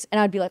focus. And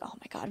I'd be like, oh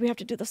my God, we have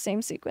to do the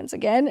same sequence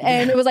again.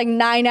 And it was like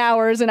 9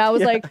 hours. And I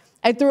was like,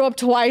 I threw up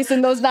twice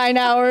in those 9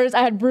 hours.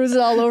 I had bruises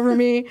all over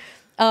me.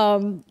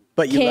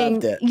 But you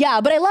loved it.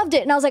 Yeah, but I loved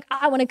it. And I was like,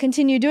 I want to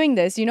continue doing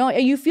this. You know,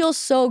 you feel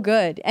so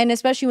good. And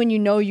especially when you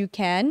know you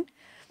can.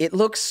 It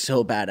looks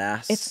so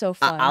badass. It's so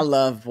fun. I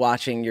love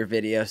watching your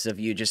videos of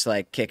you just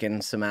like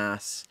kicking some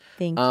ass.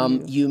 Thank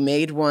you. You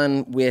made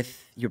one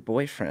with your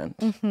boyfriend.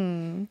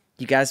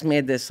 You guys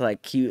made this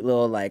like cute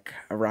little like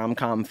a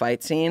rom-com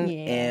fight scene.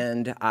 Yeah.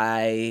 And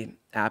I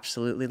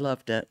absolutely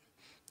loved it.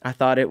 I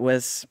thought it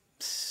was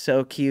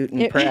so cute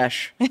and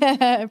fresh.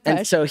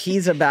 And so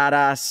he's a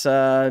badass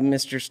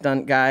Mr.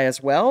 Stunt guy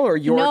as well, or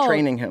you're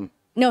training him?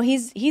 No,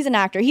 he's an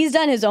actor. He's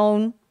done his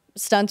own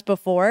stunts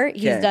before.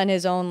 He's done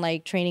his own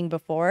like training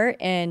before.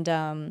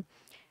 And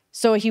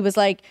so he was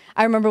like,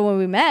 I remember when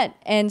we met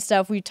and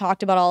stuff, we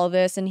talked about all of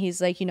this and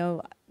he's like, you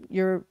know,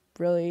 you're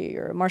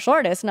a martial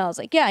artist. And I was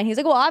like, yeah. And he's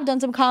like, well, I've done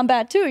some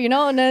combat too, you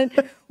know? And then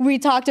we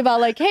talked about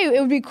like, hey, it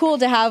would be cool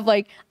to have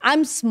like,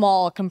 I'm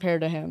small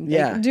compared to him.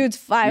 Yeah. Like, dude's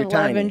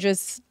 5'11",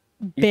 just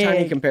big. You're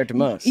tiny compared to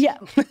most. Yeah.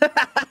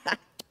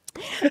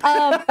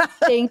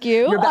 Thank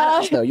you. You're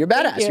badass though. You're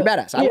badass. You're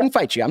badass. I wouldn't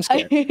fight you. I'm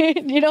scared.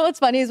 You know what's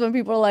funny is when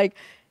people are like,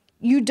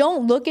 you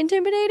don't look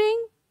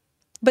intimidating,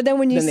 but then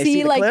when you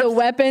see like the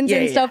weapons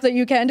and stuff that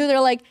you can do, they're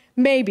like,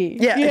 maybe.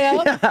 Yeah. You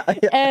know?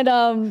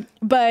 And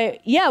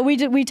but yeah,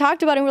 we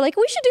talked about it and we're like,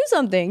 we should do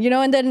something, you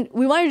know, and then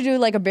we wanted to do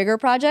like a bigger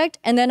project.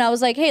 And then I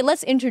was like, hey,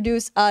 let's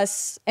introduce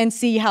us and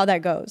see how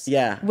that goes.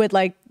 Yeah. With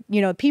like,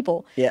 you know,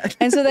 people. Yeah.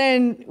 And so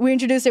then we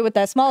introduced it with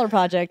that smaller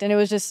project and it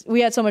was just, we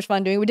had so much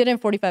fun doing it. We did it in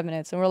 45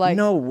 minutes and we're like,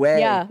 no way.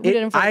 Yeah, we did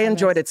it in 45 I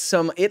enjoyed minutes. it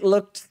so much. It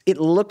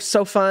looked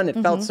so fun. It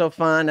felt so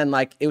fun and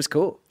like it was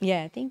cool.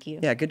 Yeah, thank you.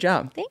 Yeah, good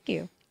job. Thank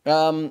you.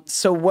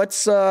 So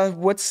what's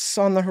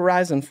on the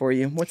horizon for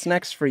you? What's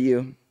next for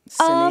you,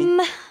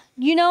 Simmi?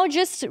 You know,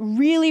 just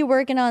really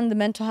working on the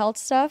mental health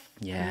stuff.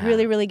 Yeah.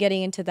 Really, really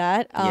getting into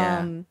that.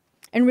 Yeah.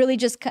 And really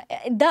just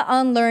the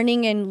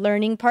unlearning and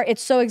learning part,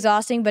 it's so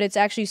exhausting, but it's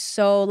actually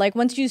so, like,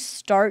 once you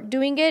start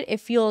doing it, it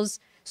feels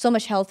so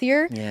much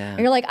healthier. Yeah. And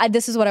you're like,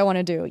 this is what I want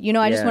to do. You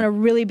know, I just Yeah. want to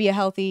really be a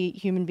healthy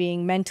human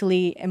being,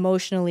 mentally,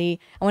 emotionally.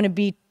 I want to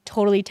be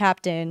totally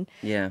tapped in.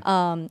 Yeah.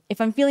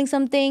 If I'm feeling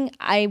something,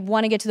 I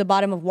want to get to the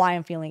bottom of why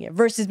I'm feeling it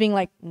versus being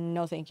like,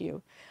 no, thank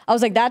you. I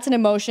was like, that's an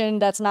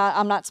emotion.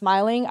 I'm not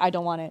smiling. I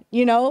don't want it.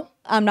 You know,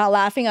 I'm not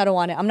laughing. I don't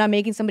want it. I'm not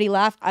making somebody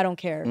laugh. I don't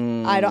care.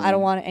 I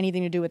don't want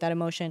anything to do with that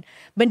emotion.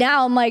 But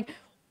now I'm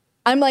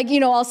like, you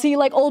know, I'll see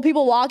like old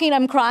people walking,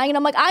 I'm crying and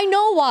I'm like, I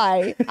know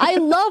why. I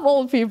love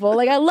old people.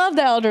 Like I love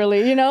the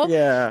elderly, you know?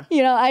 Yeah.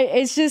 You know,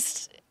 it's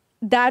just,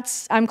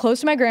 I'm close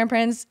to my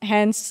grandparents.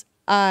 Hence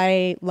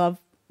I love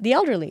the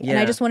elderly. And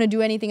I Yeah. just want to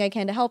do anything I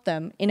can to help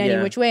them in any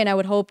Yeah. which way. And I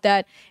would hope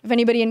that if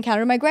anybody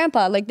encountered my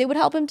grandpa, like they would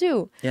help him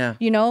too. Yeah.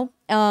 You know?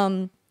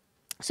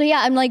 So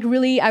yeah, I'm like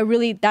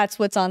really, that's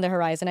what's on the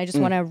horizon. I just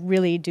want to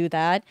really do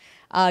that.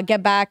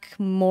 Get back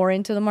more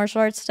into the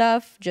martial arts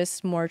stuff,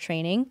 just more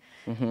training.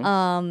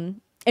 And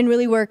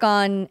really work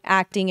on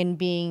acting and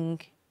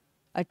being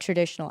a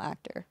traditional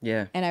actor.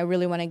 Yeah. And I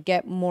really want to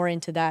get more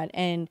into that.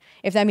 And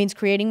if that means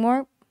creating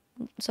more,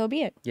 so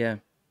be it. Yeah.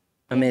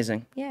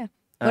 Amazing. Yeah.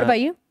 What about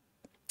you?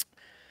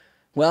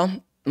 Well,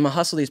 I'm gonna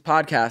hustle these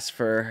podcasts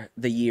for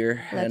the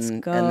year, Let's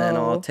and then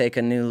I'll go. take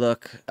a new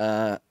look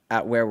at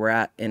where we're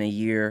at in a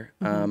year.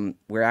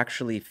 We're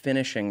actually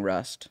finishing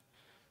Rust,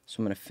 so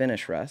I'm gonna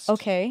finish Rust.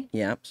 Okay.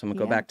 Yeah, so I'm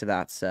gonna go back to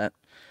that set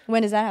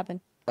When does that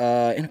happen?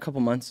 in a couple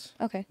months.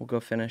 Okay. We'll go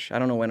finish. I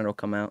don't know when it'll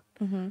come out.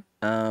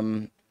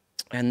 And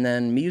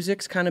then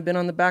music's kind of been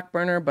on the back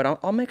burner, but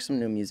I'll make some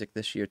new music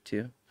this year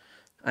too.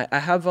 I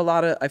have a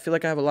lot of, I feel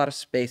like I have a lot of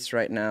space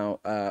right now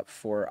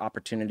for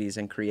opportunities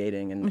and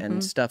creating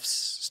and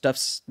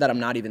stuff's that I'm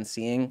not even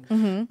seeing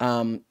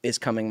is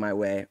coming my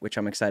way, which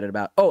I'm excited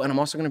about. Oh, and I'm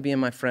also going to be in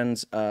my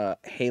friend's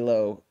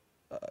Halo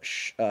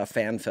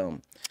fan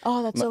film.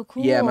 Oh, that's so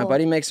cool. Yeah, my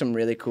buddy makes some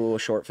really cool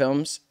short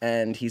films,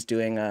 and he's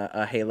doing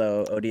a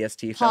Halo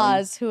ODST film.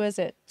 Pause. Who is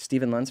it?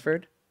 Steven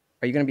Lunsford.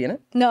 Are you going to be in it?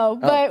 No,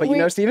 but you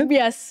know Steven?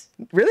 Yes.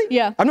 Really?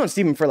 Yeah. I've known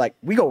Steven for like,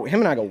 him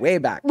and I go way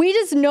back. We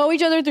just know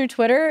each other through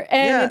Twitter,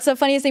 and Yeah. it's the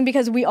funniest thing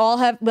because we all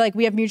have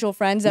we have mutual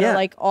friends that Yeah. are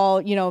like all,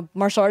 you know,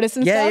 martial artists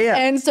and Yeah, stuff. yeah.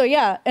 And so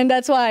and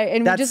that's why,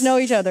 and we just know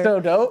each other. So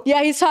dope.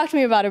 Yeah, he's talked to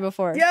me about it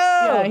before. Yo,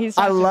 Yeah, he's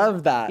I talked to me.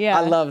 love that. Yeah.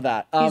 I love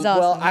that. He's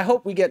Well, awesome. I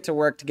hope we get to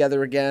work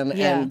together again.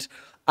 Yeah. And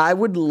I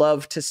would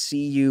love to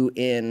see you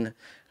in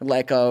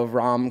like a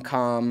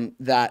rom-com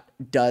that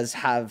does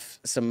have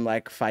some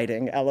like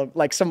fighting,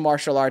 like some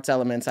martial arts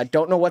elements. I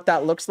don't know what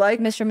that looks like.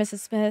 Mr. and Mrs.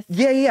 Smith.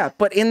 Yeah,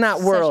 but in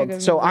that a world.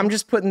 good So movie. I'm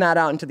just putting that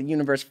out into the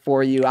universe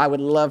for you. I would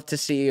love to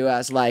see you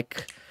as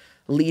like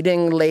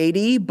leading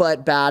lady,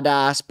 but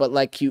badass, but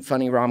like cute,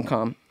 funny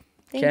rom-com.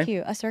 Thank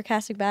you. A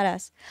sarcastic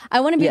badass. I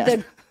want to be Yes.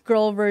 the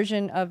girl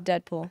version of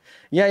Deadpool.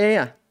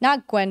 Yeah.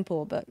 Not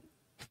Gwenpool, but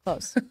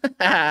close.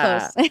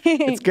 Close.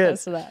 It's good.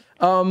 Close to that.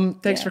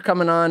 Thanks for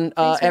coming on.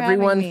 Thanks for having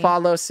Everyone me.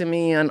 follow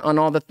Simmi on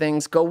all the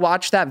things. Go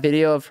watch that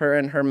video of her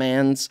and her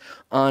man's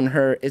on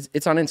her.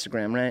 It's on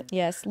Instagram, right?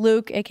 Yes,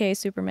 Luke, aka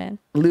Superman.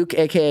 Luke,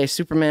 aka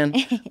Superman.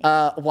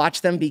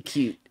 Watch them be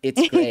cute.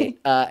 It's great.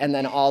 And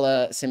then all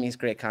Simmi's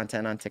great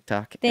content on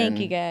TikTok. Thank and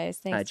you guys.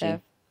 Thanks, IG. Jeff.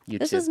 You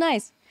This too. was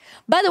nice.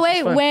 By the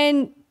way,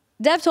 when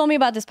Dev told me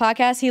about this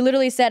podcast, he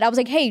literally said, I was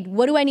like, hey,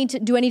 what do I need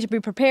to be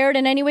prepared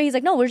in any way? He's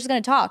like, no, we're just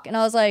going to talk. And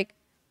I was like,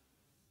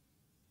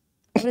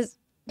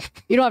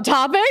 you don't have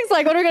topics?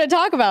 Like, what are we going to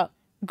talk about?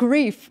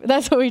 Grief.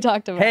 That's what we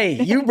talked about.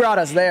 Hey, you brought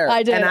us there.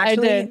 I did. And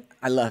actually, I did.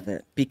 I love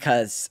it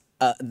because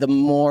the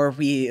more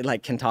we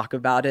like can talk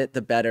about it,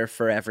 the better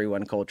for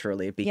everyone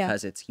culturally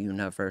because it's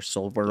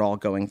universal. We're all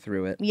going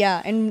through it.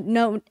 Yeah,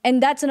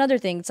 and that's another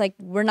thing. It's like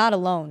we're not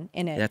alone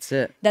in it. That's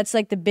it. That's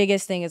like the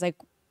biggest thing is like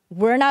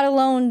we're not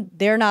alone.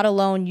 They're not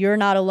alone. You're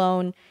not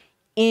alone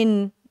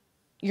in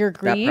your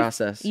grief. That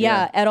process.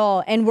 Yeah, at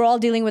all. And we're all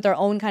dealing with our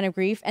own kind of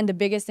grief. And the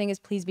biggest thing is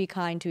please be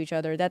kind to each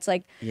other. That's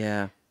like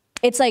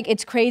it's like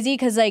it's crazy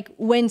because like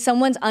when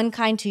someone's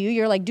unkind to you,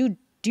 you're like, dude,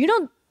 do you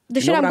know the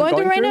shit I'm going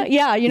through right now?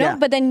 Yeah, you know,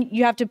 but then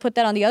you have to put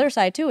that on the other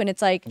side too. And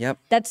it's like,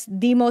 that's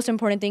the most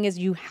important thing is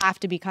you have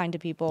to be kind to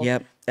people.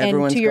 Yep. And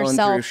Everyone's to yourself.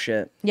 going through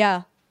shit.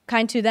 Yeah.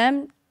 Kind to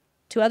them,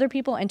 to other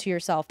people, and to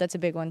yourself. That's a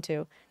big one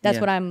too. That's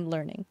what I'm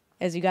learning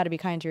is you got to be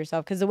kind to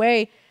yourself. Because the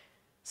way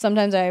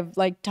sometimes I've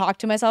like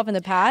talked to myself in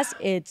the past,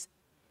 it's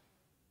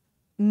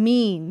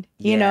mean,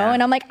 you know?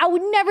 And I'm like, I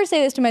would never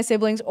say this to my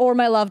siblings or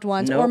my loved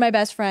ones or my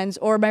best friends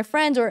or my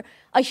friends or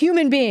a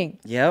human being.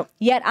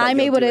 Yet I'm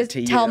able to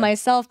tell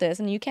myself this,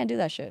 and you can't do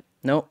that shit.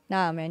 Nope.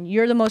 Nah, man.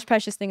 You're the most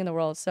precious thing in the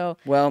world, so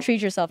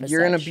treat yourself as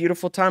you're such. in a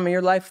beautiful time of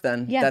your life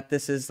then. That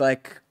this is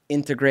like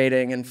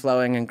integrating and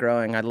flowing and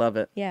growing. I love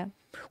it. Yeah.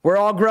 We're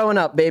all growing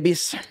up,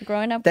 babies.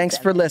 Growing up. Thanks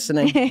for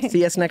listening.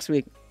 See us next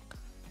week.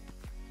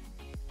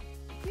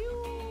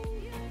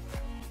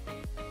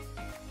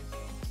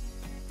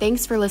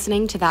 Thanks for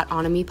listening to that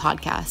Onomy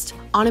podcast.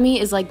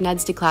 Onomy is like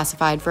Ned's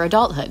Declassified for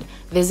adulthood.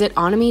 Visit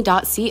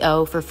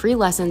onomy.co for free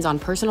lessons on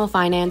personal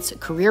finance,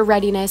 career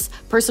readiness,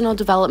 personal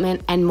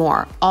development, and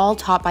more, all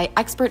taught by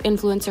expert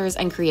influencers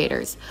and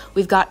creators.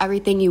 We've got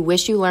everything you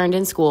wish you learned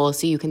in school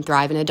so you can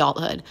thrive in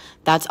adulthood.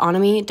 That's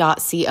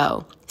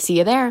onomy.co. See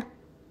you there.